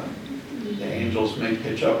 The angels may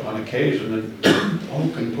pitch up on occasion and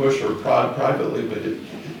poke and push or prod privately, but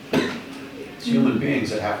it's human beings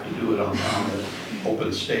that have to do it on the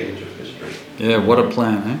open stage of history. Yeah, what a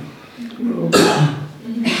plan, eh?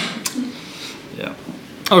 Yeah.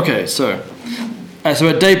 Okay, so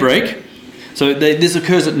at daybreak, this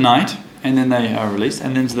occurs at night, and then they are released,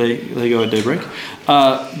 and then they go at daybreak.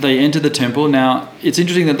 They enter the temple. Now, it's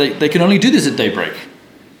interesting that they can only do this at daybreak.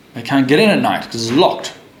 They can't get in at night because it's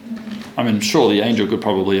locked. I mean, sure, the angel could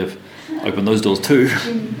probably have opened those doors too.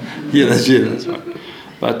 That's right.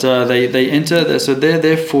 But they enter, so they're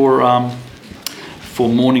there for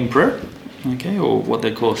morning prayer, okay, or what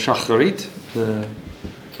they call shacharit,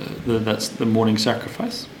 that's the morning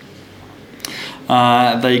sacrifice.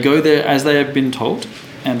 They go there as they have been told,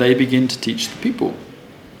 and they begin to teach the people.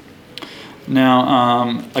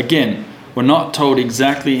 Now, again, we're not told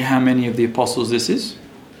exactly how many of the apostles this is.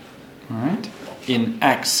 All right. In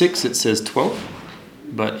Acts 6 it says 12,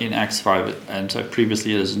 but in Acts 5, and so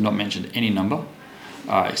previously it has not mentioned any number,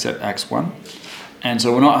 except Acts 1. And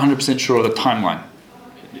so we're not 100% sure of the timeline.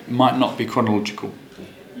 It might not be chronological.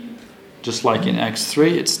 Just like in Acts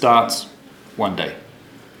 3, it starts one day.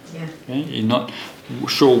 Yeah. Okay? You're not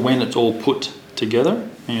sure when it's all put together,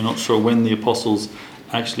 and you're not sure when the apostles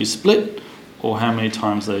actually split, or how many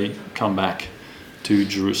times they come back to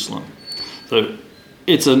Jerusalem. So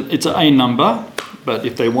it's a number, but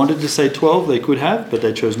if they wanted to say 12, they could have, but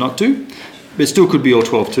they chose not to. It still could be all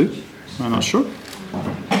 12 too. I'm not sure.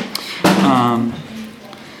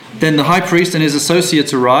 Then the high priest and his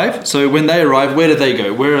associates arrive. So when they arrive, where do they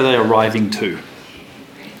go? Where are they arriving to?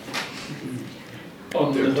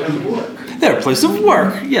 On their temple work. Their place of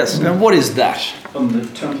work, yes. And what is that? On the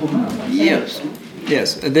Temple Mount. Yes.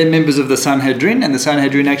 Yes. They're members of the Sanhedrin, and the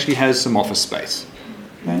Sanhedrin actually has some office space.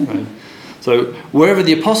 Okay. So wherever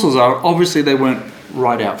the apostles are, obviously they weren't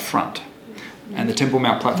right out front. And the Temple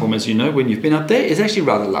Mount platform, as you know, when you've been up there, is actually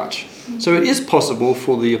rather large. So it is possible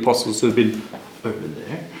for the apostles to have been over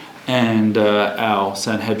there, and our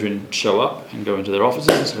Sanhedrin show up and go into their offices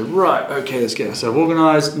and say, right, okay, let's get ourselves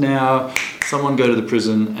organised. Now, someone go to the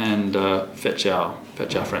prison and fetch our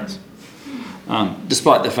friends.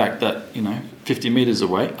 Despite the fact that, 50 metres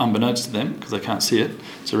away, unbeknownst to them, because they can't see it,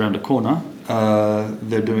 it's around a corner,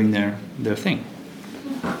 they're doing their thing.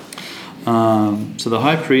 So the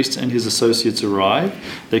high priest and his associates arrive.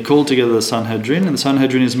 They call together the Sanhedrin, and the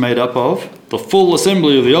Sanhedrin is made up of the full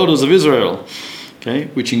assembly of the elders of Israel, okay,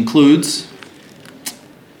 which includes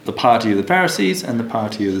the party of the Pharisees and the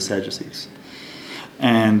party of the Sadducees.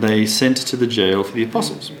 And they sent to the jail for the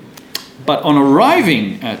apostles. But on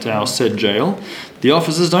arriving at our said jail, the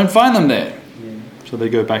officers don't find them there. So they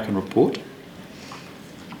go back and report.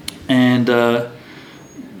 And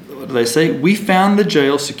what do they say? We found the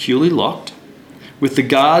jail securely locked, with the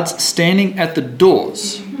guards standing at the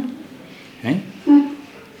doors. Okay?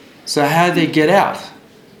 So how did they get out?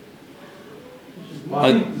 Well,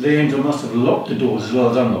 I think the angel must have locked the doors as well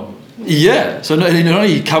as unlocked. Yeah. So not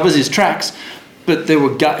only he covers his tracks, but there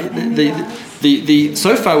were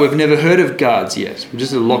so far we've never heard of guards yet. We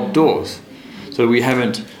just have locked doors. So we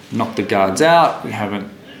haven't knocked the guards out. We haven't.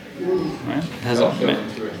 Right? It hasn't. Also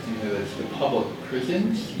interesting that the public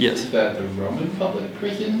prisons. Yes. Is that the Roman public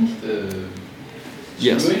prisons? The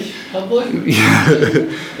Yes. Jewish public?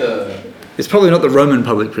 It's probably not the Roman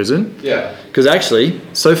public prison. Yeah. Because actually,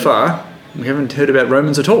 so far, we haven't heard about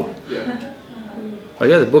Romans at all. Yeah. Oh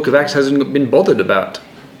yeah, the book of Acts hasn't been bothered about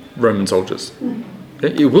Roman soldiers.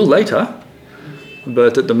 It will later,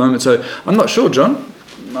 but at the moment, so I'm not sure, John.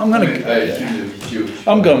 I'm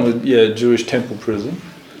going with Jewish temple prison.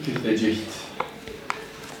 They just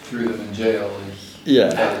threw them in jail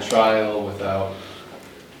without a trial, without.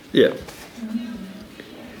 Yeah.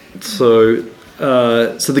 So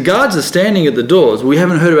the guards are standing at the doors. We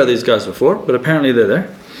haven't heard about these guys before, but apparently they're there.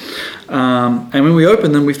 And when we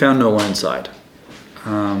opened them, we found no one inside.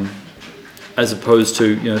 As opposed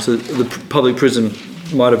to, so the public prison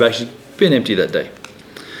might have actually been empty that day.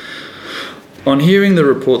 On hearing the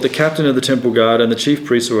report, the captain of the temple guard and the chief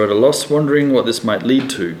priests were at a loss, wondering what this might lead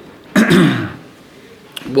to.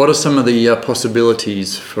 What are some of the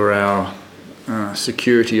possibilities for our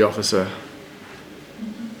security officer?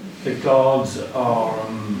 The guards are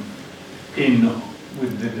in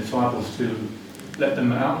with the disciples to let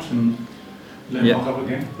them out and let them lock up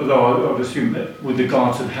again. Although I would assume that would the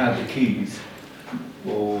guards have had the keys?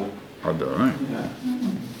 Or I don't know. Yeah.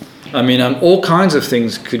 I mean, all kinds of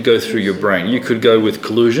things could go through your brain. You could go with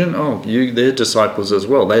collusion. Oh, they're disciples as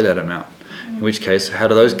well. They let them out. In which case, how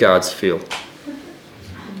do those guards feel?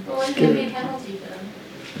 Well, would there be a penalty for them?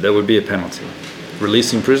 There would be a penalty.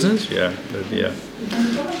 Releasing prisoners? Yeah, there'd be a...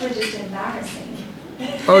 And probably just embarrassing.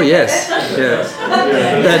 Oh, yes. Yes.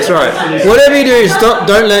 That's right. Whatever you do,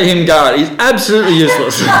 don't let him guard. He's absolutely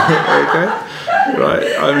useless. Okay?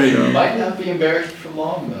 Right. I mean... You might not be embarrassed for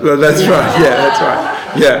long, though. Well, that's right. Yeah, that's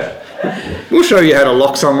right. Yeah. We'll show you how to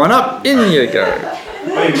lock someone up. In you go. I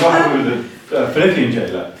mean, what happened with the Philippian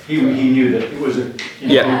jailer? He knew that it was a...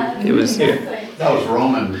 it was... Yeah. That was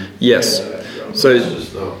Roman. Yes. So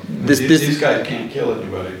these guys can't kill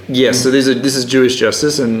anybody. Yes. So this is Jewish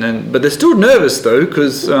justice, but they're still nervous though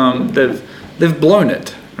because they've blown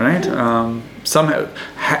it, right? Somehow,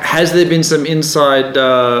 has there been some inside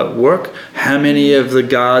work? How many of the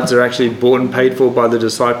guards are actually bought and paid for by the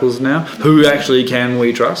disciples now? Who actually can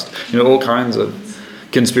we trust? All kinds of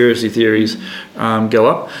conspiracy theories go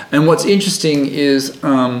up. And what's interesting is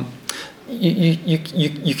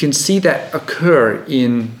you can see that occur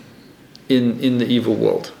in the evil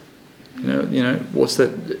world. What's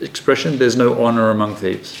that expression? There's no honor among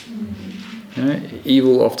thieves.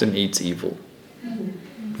 Evil often eats evil.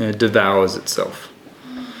 Devours itself.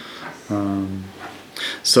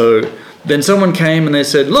 So then someone came and they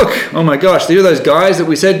said, look, oh my gosh, there are those guys that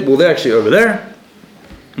we said, well, they're actually over there.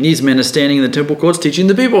 And these men are standing in the temple courts teaching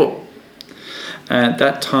the people. At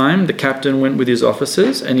that time, the captain went with his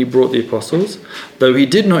officers and he brought the apostles, though he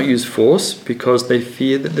did not use force because they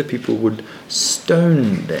feared that the people would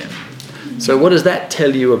stone them. So what does that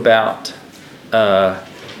tell you about the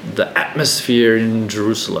atmosphere in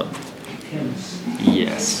Jerusalem?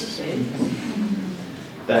 Yes.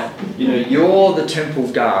 That, you're the temple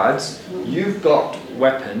guards, you've got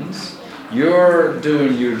weapons, you're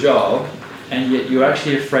doing your job, and yet you're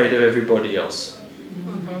actually afraid of everybody else.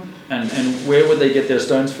 And where would they get their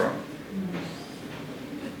stones from?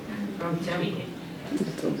 From temple.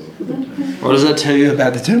 What does that tell you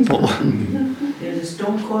about the temple? There's a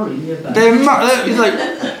stone quarry nearby. It's like,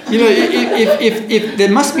 if there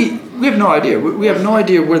must be, we have no idea. We have no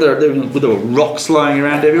idea whether there were rocks lying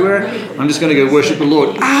around everywhere. I'm just going to go worship the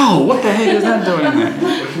Lord. Ow! What the heck is that doing there?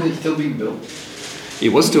 Wasn't it still being built? It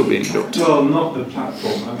was still being built. Well, not the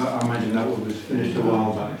platform. I imagine that one was finished a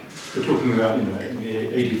while back. We're talking about, in the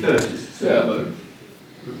 1830s. So. Yeah,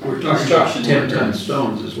 but we're talking about 10-ton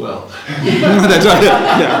stones as well. That's right.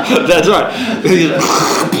 Yeah, that's right.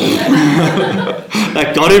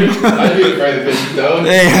 That got him. I'd be afraid of fish though.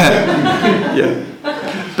 Yeah.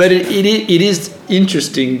 But it is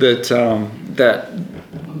interesting that that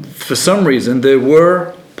for some reason there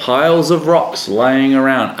were piles of rocks laying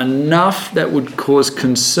around, enough that would cause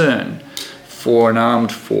concern for an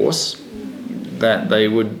armed force, that they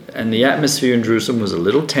would, and the atmosphere in Jerusalem was a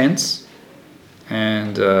little tense,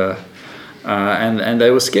 and they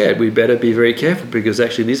were scared. We better be very careful because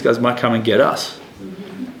actually these guys might come and get us,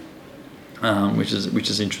 which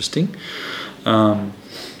is interesting.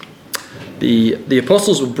 The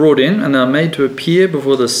apostles were brought in and they were made to appear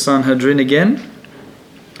before the Sanhedrin again,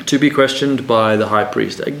 to be questioned by the high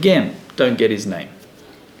priest. Again, don't get his name.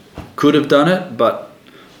 Could have done it, but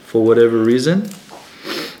for whatever reason,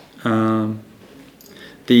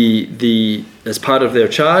 as part of their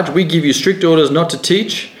charge, we give you strict orders not to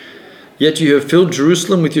teach, yet you have filled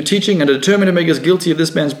Jerusalem with your teaching and are determined to make us guilty of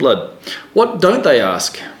this man's blood. What don't they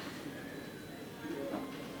ask?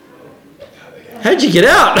 How'd you get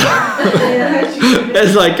out?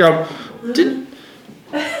 It's like,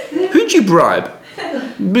 who'd you bribe?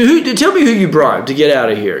 Tell me who you bribed to get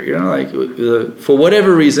out of here. You know, like for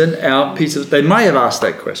whatever reason, our piece of, they may have asked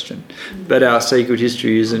that question, but our sacred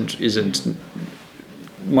history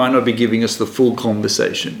might not be giving us the full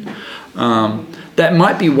conversation. That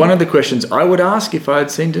might be one of the questions I would ask if I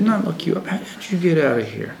had seen, didn't I lock you up? How did you get out of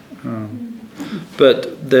here?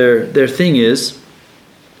 But their thing is,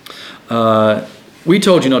 we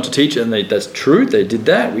told you not to teach, and that's true. They did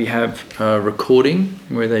that. We have a recording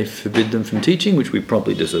where they forbid them from teaching, which we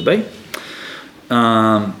promptly disobey.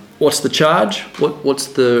 What's the charge? What's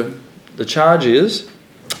the charge is,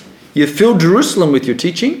 you've filled Jerusalem with your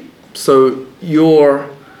teaching, so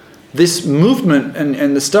this movement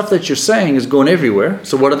and the stuff that you're saying has gone everywhere.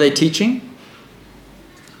 So what are they teaching?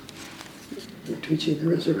 They're teaching the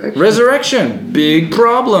resurrection. Resurrection. Big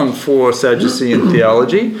problem for Sadducean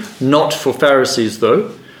theology. Not for Pharisees,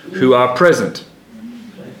 though, who are present.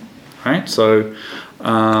 Right? So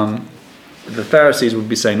the Pharisees would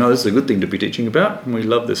be saying, no, this is a good thing to be teaching about, and we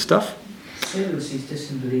love this stuff. Sadducees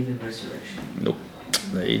doesn't believe in resurrection. Nope,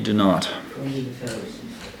 they do not. Only the Pharisees.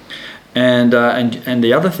 And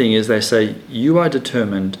the other thing is, they say, you are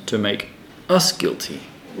determined to make us guilty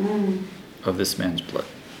of this man's blood.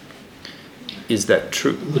 Is that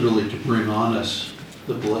true? Literally to bring on us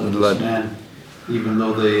the blood of this man, even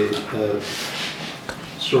though they,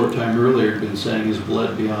 short time earlier, had been saying his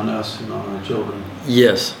blood be on us and on our children.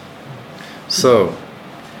 Yes. So,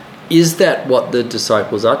 is that what the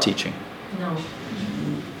disciples are teaching? No.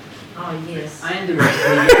 Oh, yes.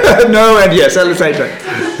 Indirectly. No and yes at the same time.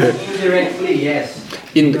 Indirectly, yes.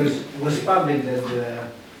 Because it was public that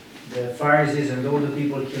the Pharisees and all the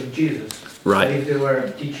people killed Jesus. Right. So if they were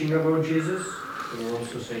teaching about Jesus, they were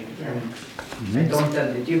also saying, I don't tell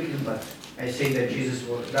that you killed, but I say that Jesus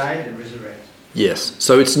died and resurrected. Yes.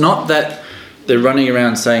 So it's not that they're running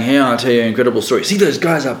around saying, hey, I'll tell you an incredible story. See those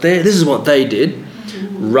guys up there? This is what they did.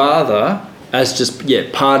 Rather, as just,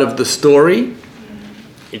 part of the story,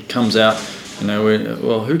 it comes out,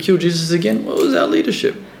 well, who killed Jesus again? What was our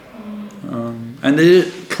leadership? And they did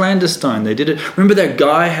it clandestine. They did it. Remember that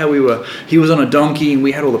guy, how he was on a donkey and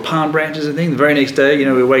we had all the palm branches and things. The very next day,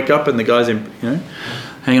 we wake up and the guy's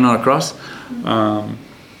hanging on a cross.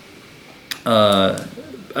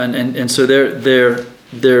 And so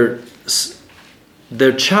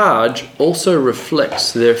their charge also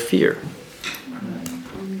reflects their fear.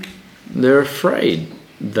 They're afraid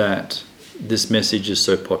that this message is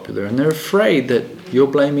so popular, and they're afraid that you're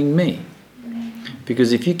blaming me.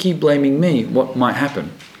 Because if you keep blaming me, what might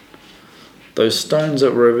happen? Those stones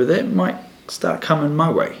that were over there might start coming my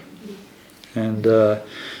way. And,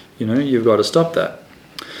 you've got to stop that.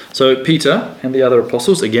 So Peter and the other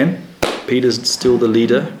apostles, again, Peter's still the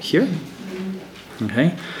leader here.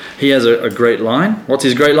 Okay, he has a great line. What's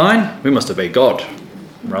his great line? We must obey God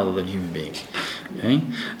rather than human beings. Okay,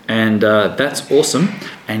 and that's awesome.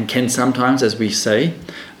 And can sometimes, as we say,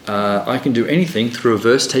 I can do anything through a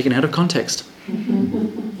verse taken out of context.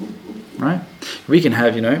 Right? We can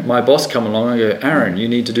have, my boss come along and go, Aaron, you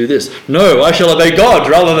need to do this. No, I shall obey God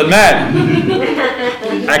rather than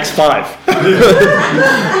man. Acts 5.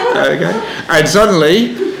 Okay, and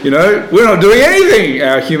suddenly, we're not doing anything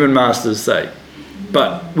our human masters say.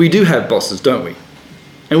 But we do have bosses, don't we?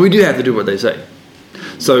 And we do have to do what they say.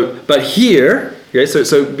 So, but here,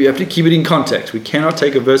 so we have to keep it in context. We cannot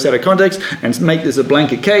take a verse out of context and make this a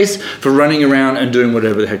blanket case for running around and doing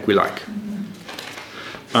whatever the heck we like.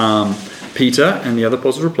 Peter and the other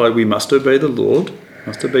apostles replied, we must obey the Lord,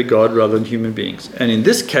 must obey God rather than human beings. And in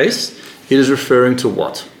this case, it is referring to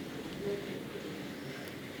what?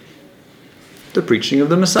 The preaching of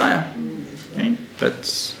the Messiah. Okay?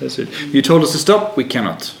 That's it. You told us to stop, we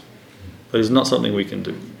cannot. That is not something we can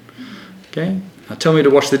do. Okay? Now tell me to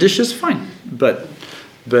wash the dishes, fine. But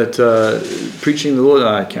preaching the Lord,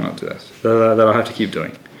 I cannot do that. That I have to keep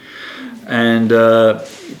doing. And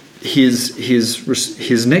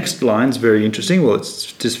his next line is very interesting. Well,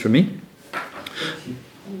 it's just for me.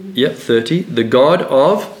 Yep, 30. The God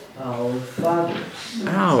of Our fathers.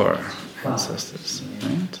 Our ancestors,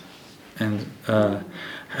 right? And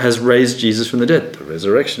has raised Jesus from the dead. The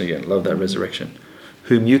resurrection again. Love that resurrection.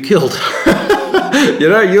 Whom you killed.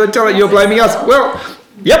 You're blaming us. Well,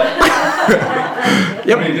 yep.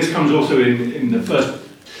 Yep. I mean, this comes also in the first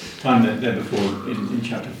time that they're before in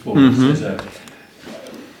chapter 4. Mm-hmm. It says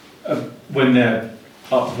when they're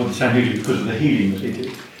up before the Sanhedrin because of the healing that they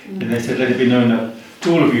did, and they said, "Let it be known that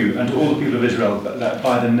to all of you and to all the people of Israel that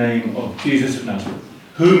by the name of Jesus of Nazareth,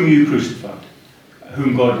 whom you crucified,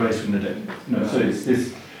 whom God raised from the dead." So it's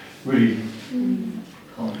this really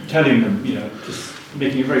telling them, just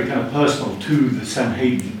making it very kind of personal to the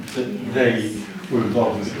Sanhedrin that they were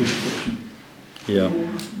involved with the crucifixion. Yeah.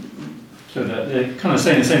 So that they're kind of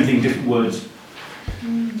saying the same thing, different words.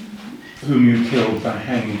 Whom you killed by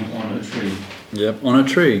hanging on a tree. Yep, on a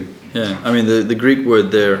tree. Yeah. I mean, the Greek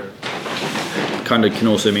word there kind of can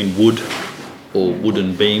also mean wood or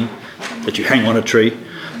wooden beam that you hang on a tree,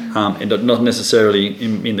 and not necessarily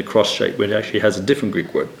in the cross shape, where it actually has a different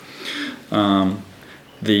Greek word. But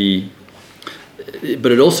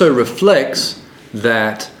it also reflects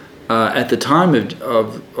that at the time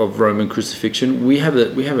of Roman crucifixion, we have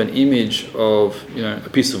an image of a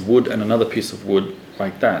piece of wood and another piece of wood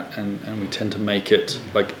like that, and we tend to make it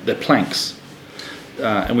like they're planks,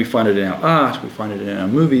 and we find it in our art, we find it in our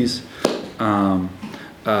movies.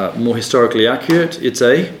 More historically accurate, it's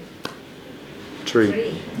a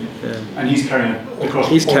tree. Yeah. And he's carrying the cross.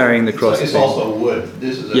 He's carrying the cross. It's also wood.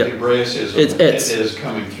 This is a Hebraism. It's etz. It is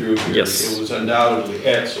coming through here. Yes. It was undoubtedly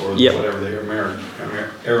etz or whatever the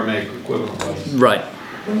Aramaic equivalent was. Right.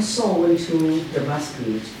 When Saul went to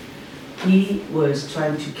Damascus, he was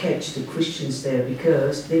trying to catch the Christians there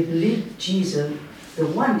because they believed Jesus, the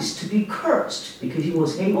one is to be cursed because he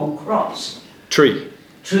was hanging on cross. Tree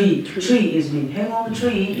is mean hang on the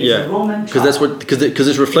tree. It's a Roman because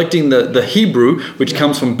it's reflecting the Hebrew, which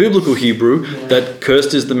comes from biblical Hebrew, that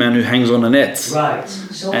cursed is the man who hangs on an etz. Right.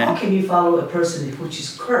 So how can you follow a person which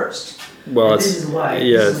is cursed? Well, this is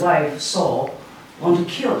why Saul want to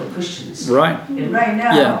kill the Christians. Right. And right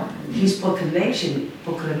now, his proclamation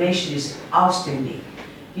is outstanding.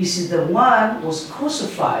 He said the one was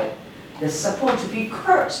crucified that's supposed to be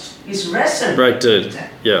cursed is resurrected. Right, dude.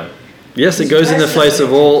 Yeah. Yes, it goes in the place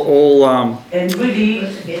of all and really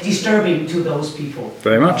disturbing to those people.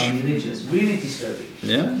 Very much. Religious, really disturbing.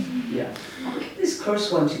 Yeah. Yeah. How can this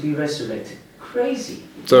cursed one to be resurrected? Crazy.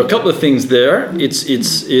 So a couple of things there.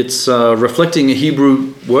 It's reflecting a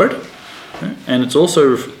Hebrew word, and it's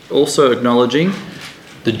also acknowledging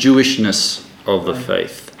the Jewishness of the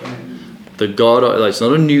faith. The God, it's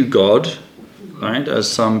not a new God, right?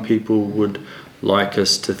 As some people would like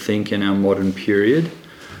us to think in our modern period.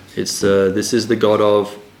 This is the God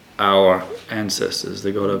of our ancestors,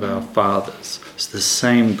 the God of our fathers. It's the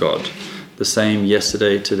same God, the same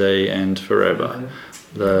yesterday, today, and forever.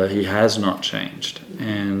 He has not changed.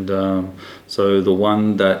 And so the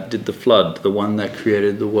one that did the flood, the one that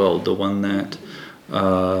created the world, the one that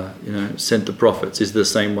sent the prophets is the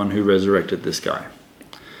same one who resurrected this guy.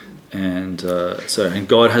 And and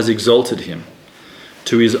God has exalted him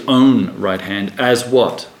to his own right hand as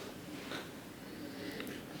what?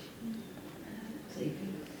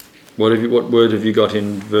 What word have you got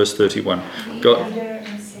in verse 31? God.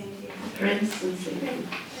 Prince and Savior.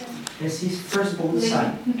 As his firstborn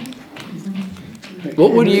son.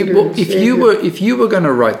 What would if you were going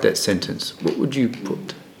to write that sentence? What would you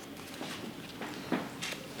put?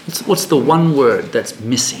 What's the one word that's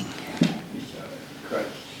missing?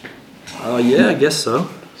 Oh yeah, I guess so.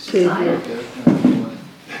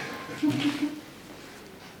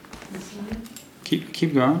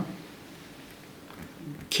 Keep going.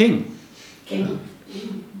 King.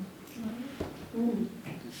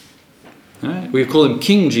 Right? We call him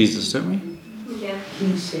King Jesus, don't we? Yeah.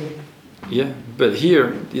 Yeah, but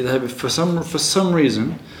here they have, for some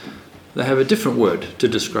reason they have a different word to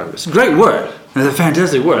describe it. It's a great word. It's a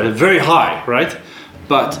fantastic word. It's very high, right?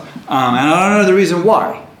 But and I don't know the reason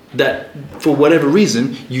why. That for whatever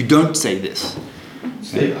reason you don't say this.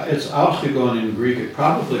 It's Altrigon in Greek. It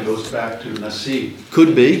probably goes back to Nasi.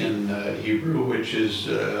 Could be. In Hebrew, which is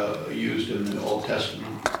used in the Old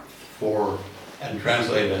Testament for and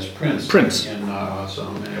translated as prince. Prince. In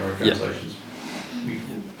so many of our translations.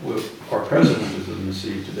 Our president is in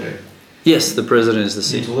Nasi today. Yes, the president is the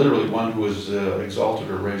He's seed. literally one who is exalted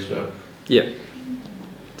or raised up. Yeah.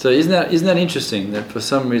 So isn't that interesting that for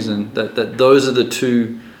some reason that those are the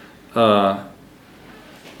two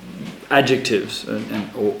adjectives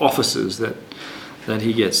or offices that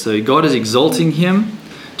he gets. So God is exalting him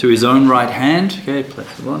to his own right hand. Okay,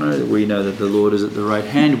 place of honor. We know that the Lord is at the right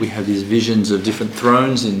hand. We have these visions of different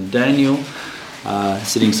thrones in Daniel,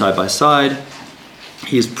 sitting side by side.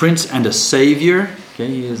 He is prince and a savior. Okay,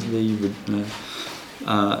 he is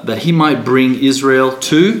that he might bring Israel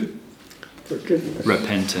to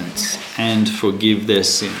repentance and forgive their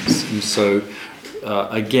sins. And so,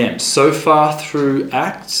 again, so far through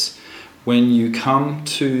Acts, when you come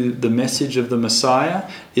to the message of the Messiah,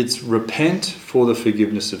 it's repent for the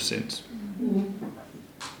forgiveness of sins.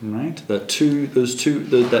 Right?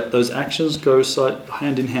 Those actions go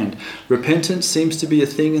hand in hand. Repentance seems to be a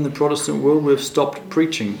thing in the Protestant world we've stopped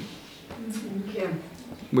preaching,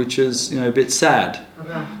 which is a bit sad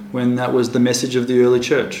when that was the message of the early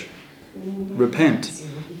church. Repent,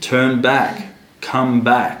 turn back, come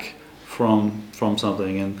back from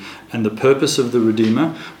something, and the purpose of the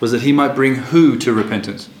Redeemer was that he might bring who to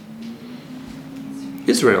repentance?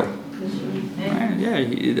 Israel. Right? Yeah.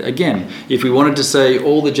 Again, if we wanted to say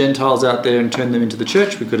all the Gentiles out there and turn them into the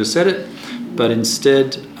church, we could have said it, but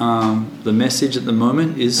instead, the message at the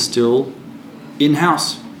moment is still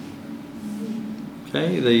in-house.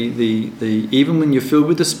 Okay, even when you're filled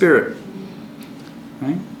with the Spirit,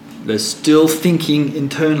 right? They're still thinking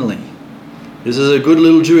internally. This is a good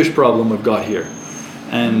little Jewish problem we've got here.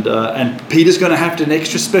 And Peter's going to have an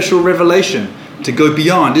extra special revelation to go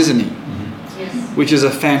beyond, isn't he? Yes. Which is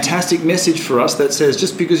a fantastic message for us that says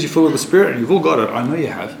just because you're full of the Spirit, and you've all got it, I know you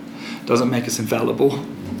have, doesn't make us infallible.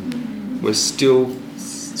 We still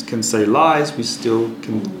can say lies, we still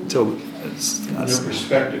can tell. From their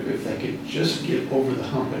perspective, if they could just get over the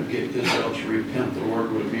hump and get Israel to repent, the Lord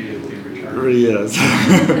would immediately return. Yes.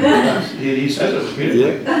 He says it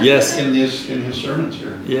repeatedly. Yeah. Yes. In his sermons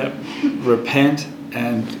here. Yeah. Repent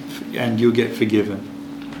and you'll get forgiven.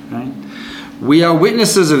 Right? We are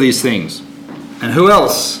witnesses of these things. And who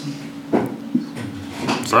else?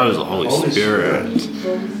 So is the Holy Spirit.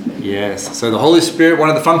 Yes. So the Holy Spirit, one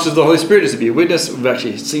of the functions of the Holy Spirit is to be a witness. We've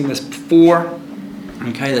actually seen this before.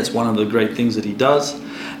 Okay, that's one of the great things that he does.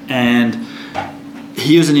 And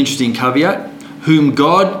here's an interesting caveat. Whom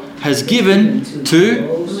God has given to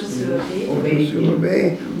obey.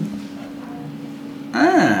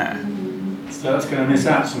 So that's going to miss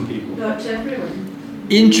out some people. Not everyone.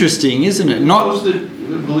 Interesting, isn't it? Not those that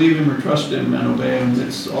believe him or trust him and obey him,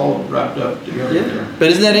 it's all wrapped up together there. But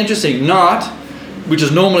isn't that interesting? Not, which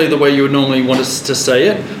is normally the way you would normally want us to say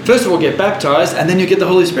it. First of all, get baptized and then you get the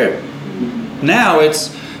Holy Spirit. Now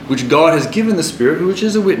it's, which God has given the Spirit, which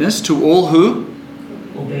is a witness to all who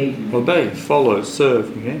obey, follow,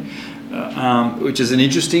 serve. Okay, which is an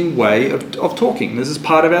interesting way of talking. This is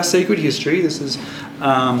part of our sacred history. This is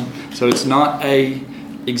so it's not a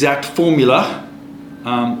exact formula.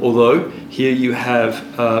 Although here you have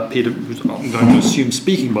Peter, who's I'm going to assume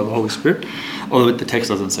speaking by the Holy Spirit, although the text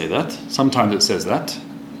doesn't say that. Sometimes it says that.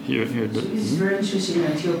 Here it's very interesting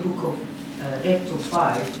that your book of Acts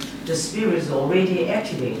 5. The Spirit is already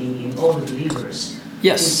activating in all the believers.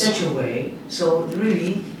 Yes. In such a way, so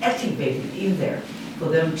really activated in there for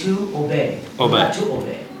them to obey. Not to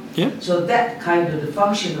obey. Yeah. So that kind of the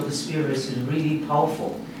function of the Spirit is really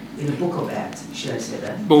powerful in the book of Acts. Should I say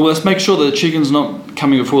that? Well, let's make sure that the chicken's not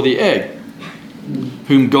coming before the egg.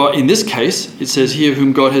 Whom God, in this case, it says here,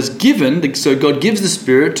 whom God has given. So God gives the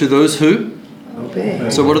Spirit to those who obey.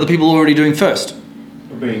 So what are the people already doing first?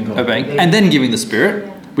 Obeying. And then giving the Spirit,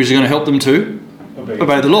 which is going to help them to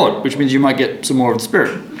obey the Lord, which means you might get some more of the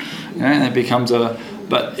Spirit. And it becomes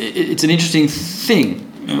but it's an interesting thing.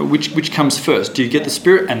 Which comes first? Do you get the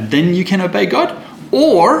Spirit and then you can obey God?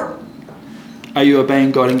 Or are you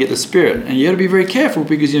obeying God and get the Spirit? And you got to be very careful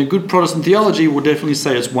because good Protestant theology will definitely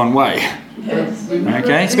say it's one way. Yes.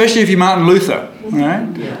 Okay? Especially if you're Martin Luther. Right?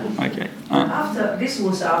 Yeah. Okay. This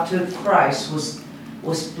was after Christ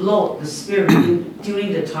was blown the Spirit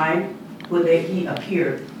during the time when he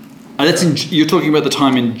appeared. You're talking about the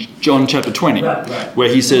time in John chapter 20, right. where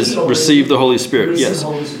he says, receive the Holy Spirit. Yes.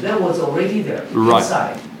 Holy Spirit. That was already there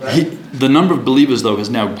inside. Right? The number of believers, though, has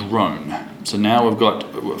now grown. So now we've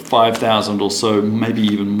got 5,000 or so, maybe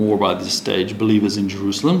even more by this stage, believers in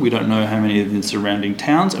Jerusalem. We don't know how many in the surrounding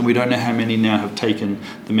towns, and we don't know how many now have taken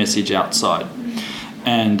the message outside.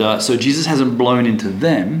 And so Jesus hasn't blown into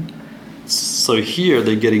them. So here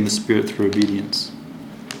they're getting the Spirit through obedience,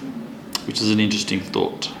 which is an interesting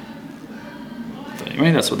thought. But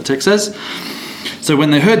anyway, that's what the text says. So when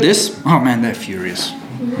they heard this, oh man, they're furious.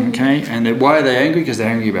 Okay, and why are they angry? Because they're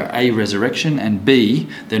angry about A, resurrection, and B,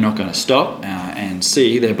 they're not going to stop, and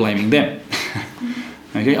C, they're blaming them.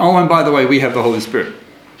 Okay. Oh, and by the way, we have the Holy Spirit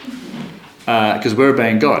because we're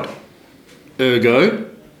obeying God. Ergo,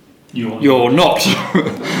 you're not.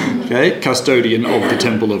 Okay, custodian of the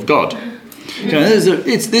temple of God. Okay,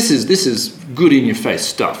 this is good in your face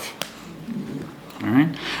stuff. All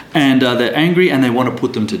right, and they're angry and they want to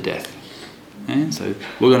put them to death. Okay? So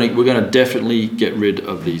we're gonna definitely get rid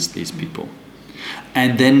of these people.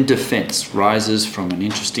 And then defense rises from an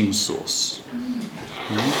interesting source.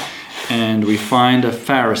 Okay? And we find a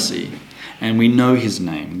Pharisee, and we know his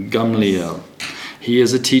name, Gamliel. He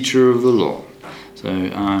is a teacher of the law. So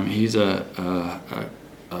he's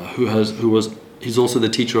he's also the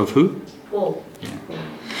teacher of who? Paul. Yeah.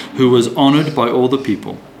 Who was honored by all the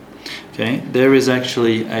people. Okay, there is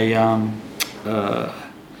actually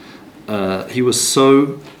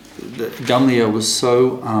Gamliel was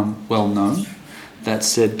so well known that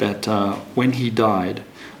said that when he died,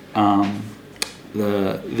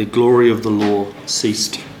 the glory of the law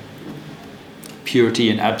ceased. Purity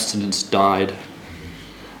and abstinence died.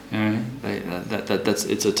 You know,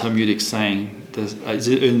 it's a Talmudic saying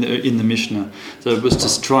in the Mishnah. So it was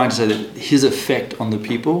just trying to say that his effect on the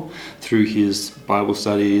people through his Bible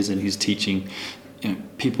studies and his teaching,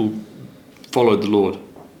 people followed the Lord.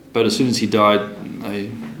 But as soon as he died,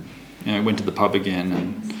 they went to the pub again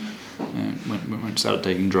and started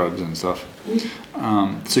taking drugs and stuff.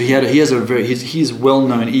 So he's well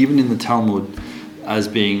known even in the Talmud as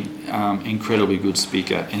being incredibly good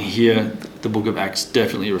speaker, and here the Book of Acts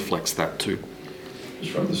definitely reflects that too.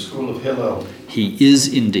 He's from the school of Hillel. He is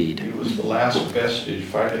indeed. He was the last vestige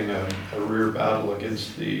fighting a rear battle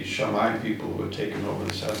against the Shammai people who had taken over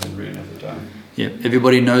the Sanhedrin at the time. Yeah,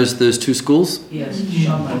 everybody knows those two schools? Yes,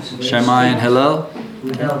 Shammai and Hillel.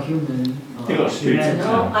 Without human. They got streets in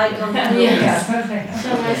town. I don't know.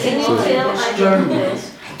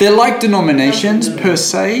 Yes. They're like denominations per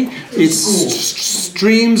se. It's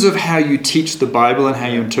streams of how you teach the Bible and how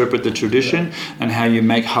you interpret the tradition and how you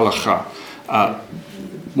make halakha,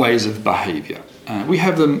 ways of behavior. We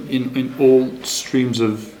have them in all streams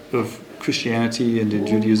of Christianity and in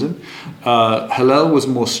Judaism. Hillel was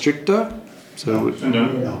more stricter. Shammai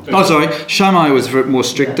was more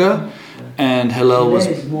stricter. And Hillel was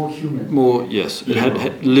more yes, it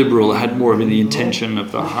had liberal, it had more of the intention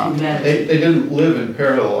of the heart. They didn't live in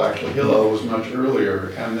parallel, actually. Hillel was much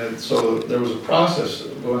earlier, and then, so there was a process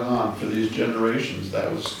going on for these generations that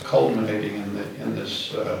was culminating in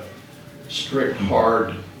this strict,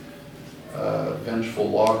 hard, vengeful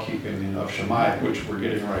law-keeping of Shammai, which we're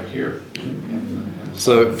getting right here.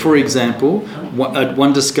 So, for example,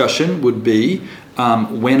 one discussion would be,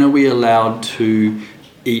 when are we allowed to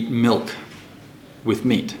eat milk with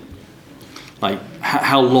meat? Like,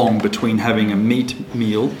 how long between having a meat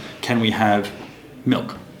meal can we have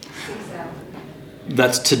milk?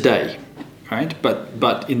 That's today, right?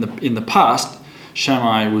 But in the past,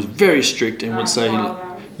 Shammai was very strict and would say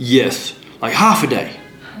yes, like half a day.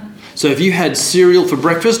 So if you had cereal for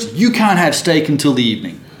breakfast, you can't have steak until the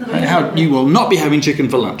evening. Right? You will not be having chicken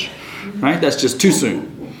for lunch, right? That's just too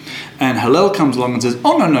soon. And Hillel comes along and says,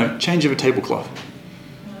 "Oh no, change of a tablecloth."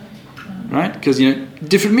 Right? Because,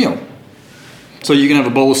 different meal. So you can have a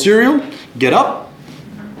bowl of cereal, get up,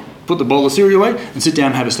 put the bowl of cereal away, and sit down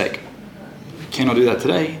and have a steak. Cannot do that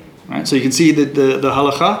today. Right? So you can see that the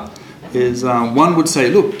halakha is, one would say,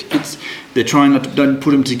 look, they're trying not to, don't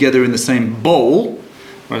put them together in the same bowl,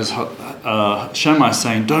 whereas Shammai is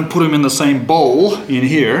saying, don't put them in the same bowl in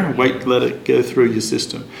here, wait, let it go through your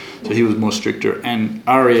system. So he was more stricter, and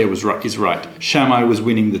Aryeh is right. Shammai was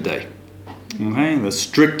winning the day. Okay, the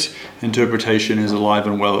strict interpretation is alive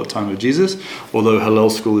and well at the time of Jesus, although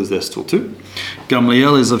Hillel's school is there still too.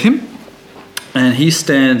 Gamliel is of him, and he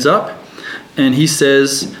stands up and he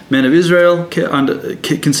says, "Men of Israel,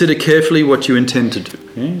 consider carefully what you intend to do."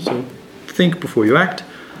 Okay, so think before you act.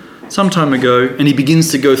 Some time ago, and he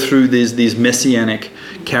begins to go through these messianic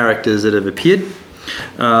characters that have appeared.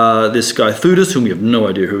 This guy Theudas, whom we have no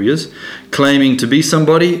idea who he is, claiming to be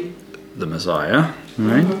somebody, the Messiah.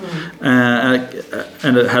 Right,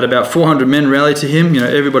 and it had about 400 men rally to him.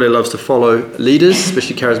 Everybody loves to follow leaders,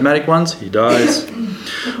 especially charismatic ones. He dies.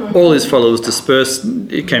 All his followers dispersed.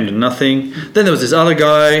 It came to nothing. Then there was this other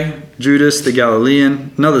guy, Judas the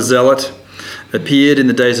Galilean, another zealot, appeared in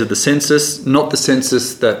the days of the census. Not the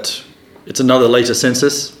census it's another later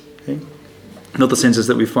census. Okay? Not the census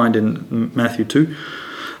that we find in Matthew 2.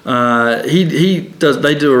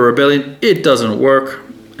 They do a rebellion. It doesn't work.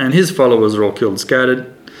 And his followers are all killed and scattered.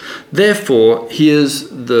 Therefore, here's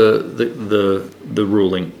the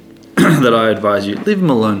ruling. that I advise you, leave them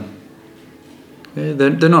alone. Okay?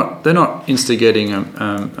 They're not instigating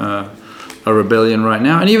a rebellion right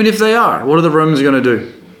now. And even if they are, what are the Romans going to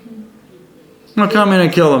do? They'll come in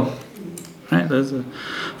and kill them. Right?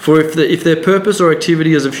 For if their purpose or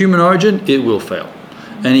activity is of human origin, it will fail.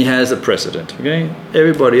 And he has a precedent. Okay,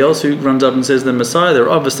 everybody else who runs up and says the Messiah, they're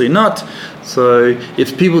obviously not. So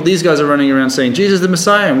if these guys are running around saying Jesus is the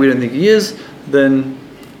Messiah and we don't think he is, then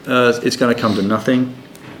it's going to come to nothing.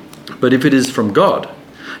 But if it is from God,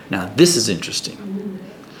 now this is interesting.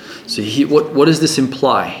 So what does this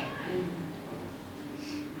imply?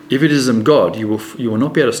 If it is from God, you will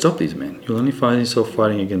not be able to stop these men. You'll only find yourself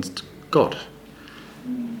fighting against God.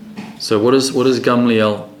 So what is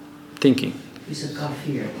Gamliel thinking? He's a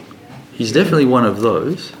kafir. He's definitely one of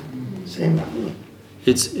those. Same.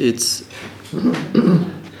 It's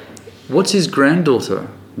what's his granddaughter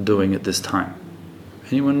doing at this time?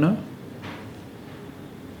 Anyone know?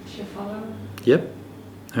 She follow? Yep.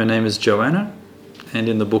 Her name is Joanna, and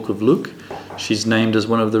in the book of Luke, she's named as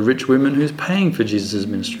one of the rich women who's paying for Jesus'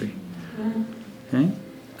 ministry. Okay?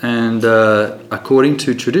 And according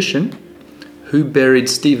to tradition, who buried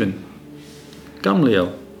Stephen?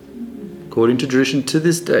 Gamliel. According to tradition, to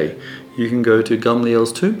this day, you can go to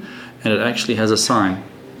Gamliel's tomb, and it actually has a sign,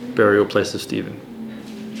 burial place of Stephen.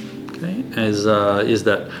 Okay, is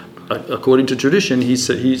that according to tradition, he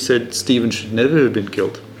said Stephen should never have been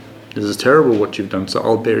killed. This is terrible what you've done, so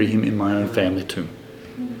I'll bury him in my own family tomb.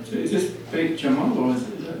 So is this Beit Jamal or is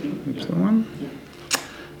it? That's the one.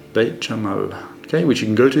 Beit Jamal. Okay, which you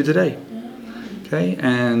can go to today. Okay,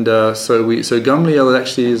 and so Gamliel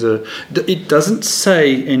actually is it doesn't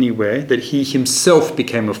say anywhere that he himself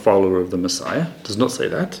became a follower of the Messiah. It does not say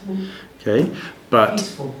that. Okay, but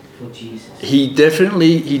For Jesus. he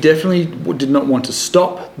definitely did not want to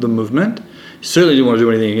stop the movement. He certainly didn't want to do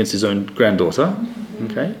anything against his own granddaughter.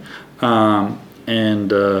 Okay,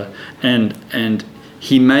 and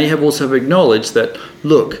he may have also acknowledged that,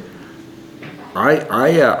 look,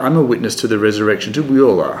 I'm a witness to the resurrection too. We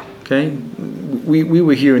all are. Okay, we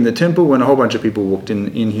were here in the temple when a whole bunch of people walked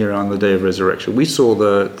in here on the day of resurrection. We saw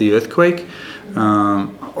the earthquake.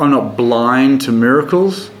 I'm not blind to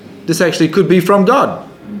miracles. This actually could be from God.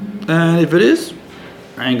 And if it is,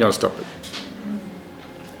 I ain't going to stop it.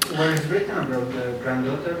 Where is written about the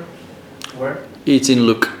granddaughter? Where? It's in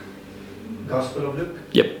Luke. Gospel of Luke?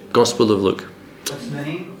 Yep, Gospel of Luke. What's the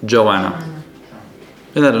name? Joanna.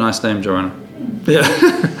 Isn't that a nice name, Joanna? Yeah.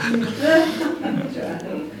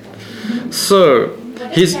 So,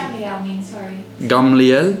 What his does Gamliel mean? Sorry.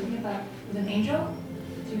 Gamliel, With an angel?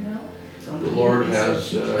 Do you know? The Lord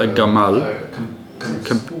has a Gamal.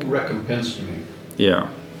 recompensed me. Yeah.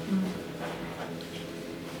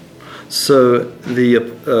 So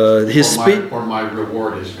his speech. Or my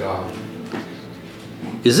reward is God.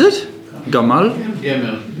 Is it Gamal?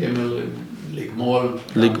 Gimel, Ligmol,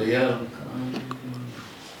 Gamliel.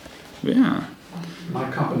 Yeah. My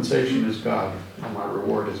compensation is God, and my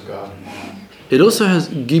reward is God. It also has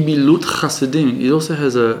Gimilut Chasidim. It also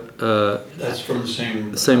has a That's from the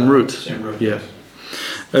same root. Same root. Yeah.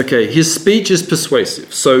 Okay. His speech is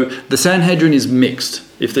persuasive. So the Sanhedrin is mixed.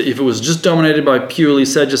 If it was just dominated by purely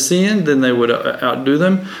Sadducean, then they would outdo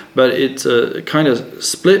them. But it's kind of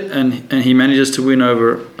split, and he manages to win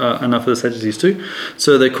over enough of the Sadducees too.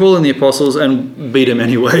 So they call in the apostles and beat him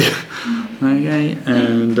anyway. Okay,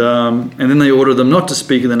 and then they order them not to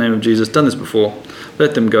speak in the name of Jesus. Done this before.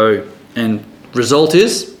 Let them go. And result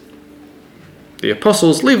is, the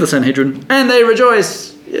apostles leave the Sanhedrin and they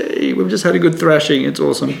rejoice. Yay, we've just had a good thrashing. It's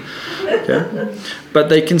awesome. Okay, but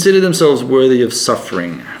they consider themselves worthy of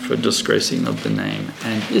suffering for disgracing of the name.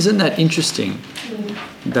 And isn't that interesting?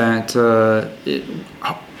 That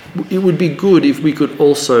it would be good if we could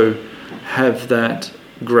also have that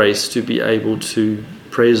grace to be able to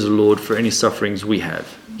praise the Lord for any sufferings we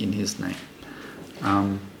have in His name.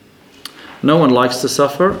 No one likes to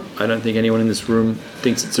suffer. I don't think anyone in this room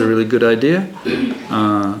thinks it's a really good idea.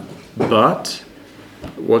 But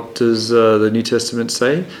what does the New Testament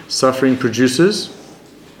say? Suffering produces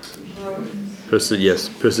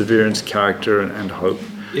perseverance, character, and hope.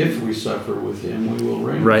 If we suffer with Him, we will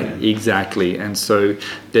reign Right, with Him. exactly. And so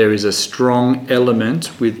there is a strong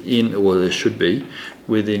element within, or there should be,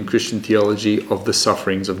 within Christian theology of the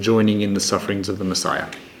sufferings, of joining in the sufferings of the Messiah.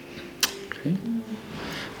 Okay.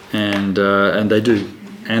 And they do.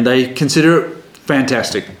 And they consider it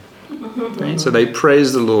fantastic. Okay? So they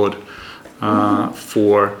praise the Lord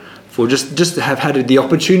for just to have had the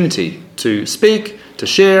opportunity to speak, to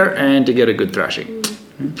share, and to get a good thrashing.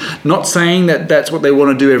 Not saying that that's what they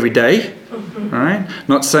want to do every day. All right?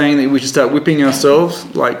 Not saying that we should start whipping ourselves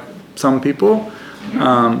like some people.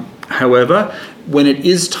 However, when it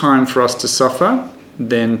is time for us to suffer,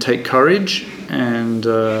 then take courage and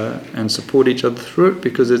support each other through it,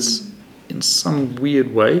 because it's in some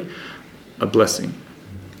weird way a blessing.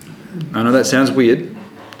 I know that sounds weird.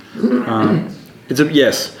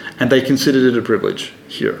 Yes, and they considered it a privilege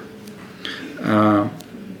here. They're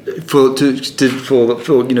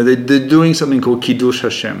doing something called Kiddush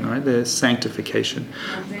Hashem, right? They're sanctification.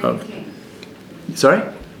 Sorry?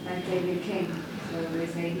 Like David King, so they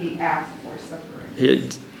say he asked for suffering.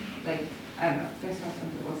 I don't know, that's how some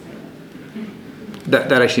people say that.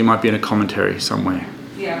 That actually might be in a commentary somewhere.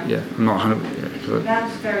 Yeah. Yeah, I'm not 100%. Not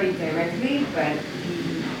very directly, but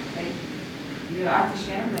you have to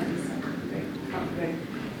share them.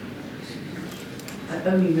 I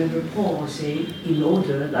remember Paul saying, in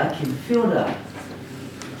order that I can feel that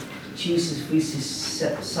Jesus with his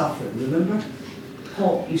suffering. Remember?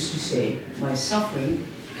 Paul used to say, my suffering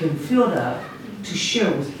can feel that to share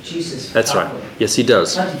with Jesus. That's suffering. right. Yes, he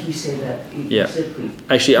does. How did he say that? Yeah. Exactly.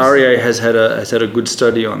 Actually, REA has had a good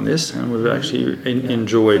study on this, and we've actually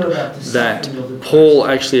enjoyed that Paul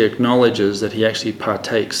actually acknowledges that he actually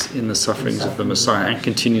partakes in the sufferings of the Messiah and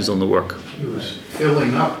continues on the work. He was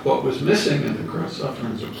filling up what was missing in the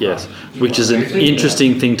sufferings of Christ. Yes, which is an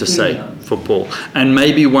interesting thing to say for Paul. And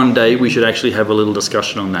maybe one day we should actually have a little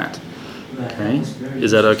discussion on that. Okay,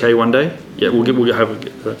 is that okay one day? Yeah, we'll have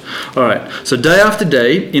a... All right, so day after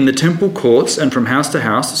day in the temple courts and from house to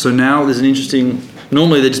house. So now there's an interesting...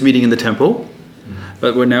 Normally they're just meeting in the temple,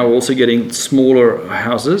 but we're now also getting smaller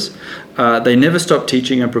houses. They never stop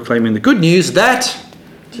teaching and proclaiming the good news that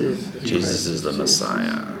Jesus is the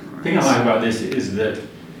Messiah. The thing I like about this is that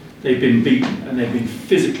they've been beaten and they've been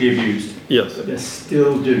physically abused, yes, but they're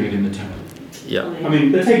still doing it in the temple. Yeah. I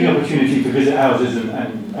mean, they're taking opportunity to visit houses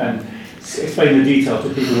and explain the details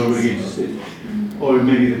to people who are really interested, or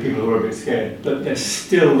maybe the people who are a bit scared, but they're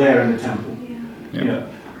still there in the temple. Yeah. You know,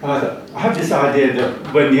 I have this idea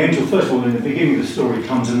that when the angel, first of all, in the beginning of the story,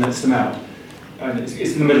 comes and lets them out, and it's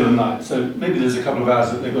in the middle of the night, so maybe there's a couple of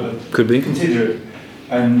hours that they've got to consider it,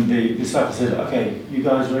 and the disciple said, "Okay, you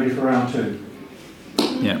guys ready for round 2?"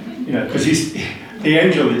 Yeah. You know, because the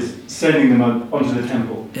angel is sending them onto the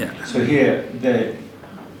temple. Yeah. So here they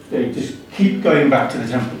just keep going back to the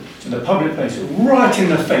temple, to the public place, right in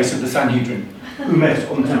the face of the Sanhedrin, who met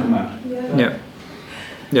on the Temple Mount. Yeah.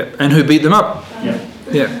 Yeah. And who beat them up? Yeah.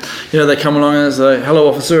 Yeah. You know, they come along and say, "Hello,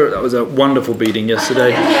 officer, that was a wonderful beating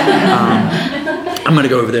yesterday. I'm going to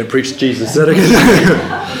go over there and preach Jesus." Is that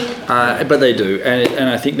okay? But they do. And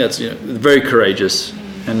I think that's very courageous.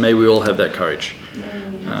 And may we all have that courage.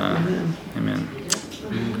 Amen.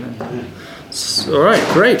 All right,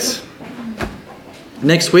 great.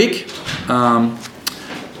 Next week,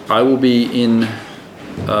 I will be in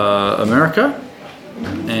America,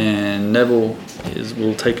 and Neville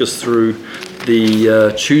will take us through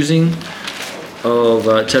the choosing of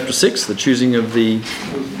chapter 6, the choosing of the...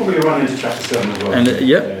 We'll probably run into chapter 7 as well. And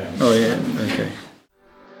oh yeah, okay.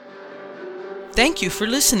 Thank you for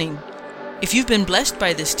listening. If you've been blessed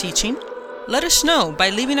by this teaching, let us know by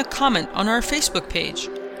leaving a comment on our Facebook page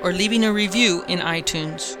or leaving a review in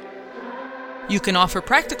iTunes. You can offer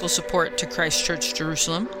practical support to Christ Church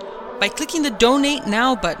Jerusalem by clicking the Donate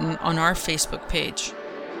Now button on our Facebook page.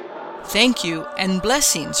 Thank you and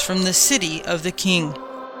blessings from the City of the King.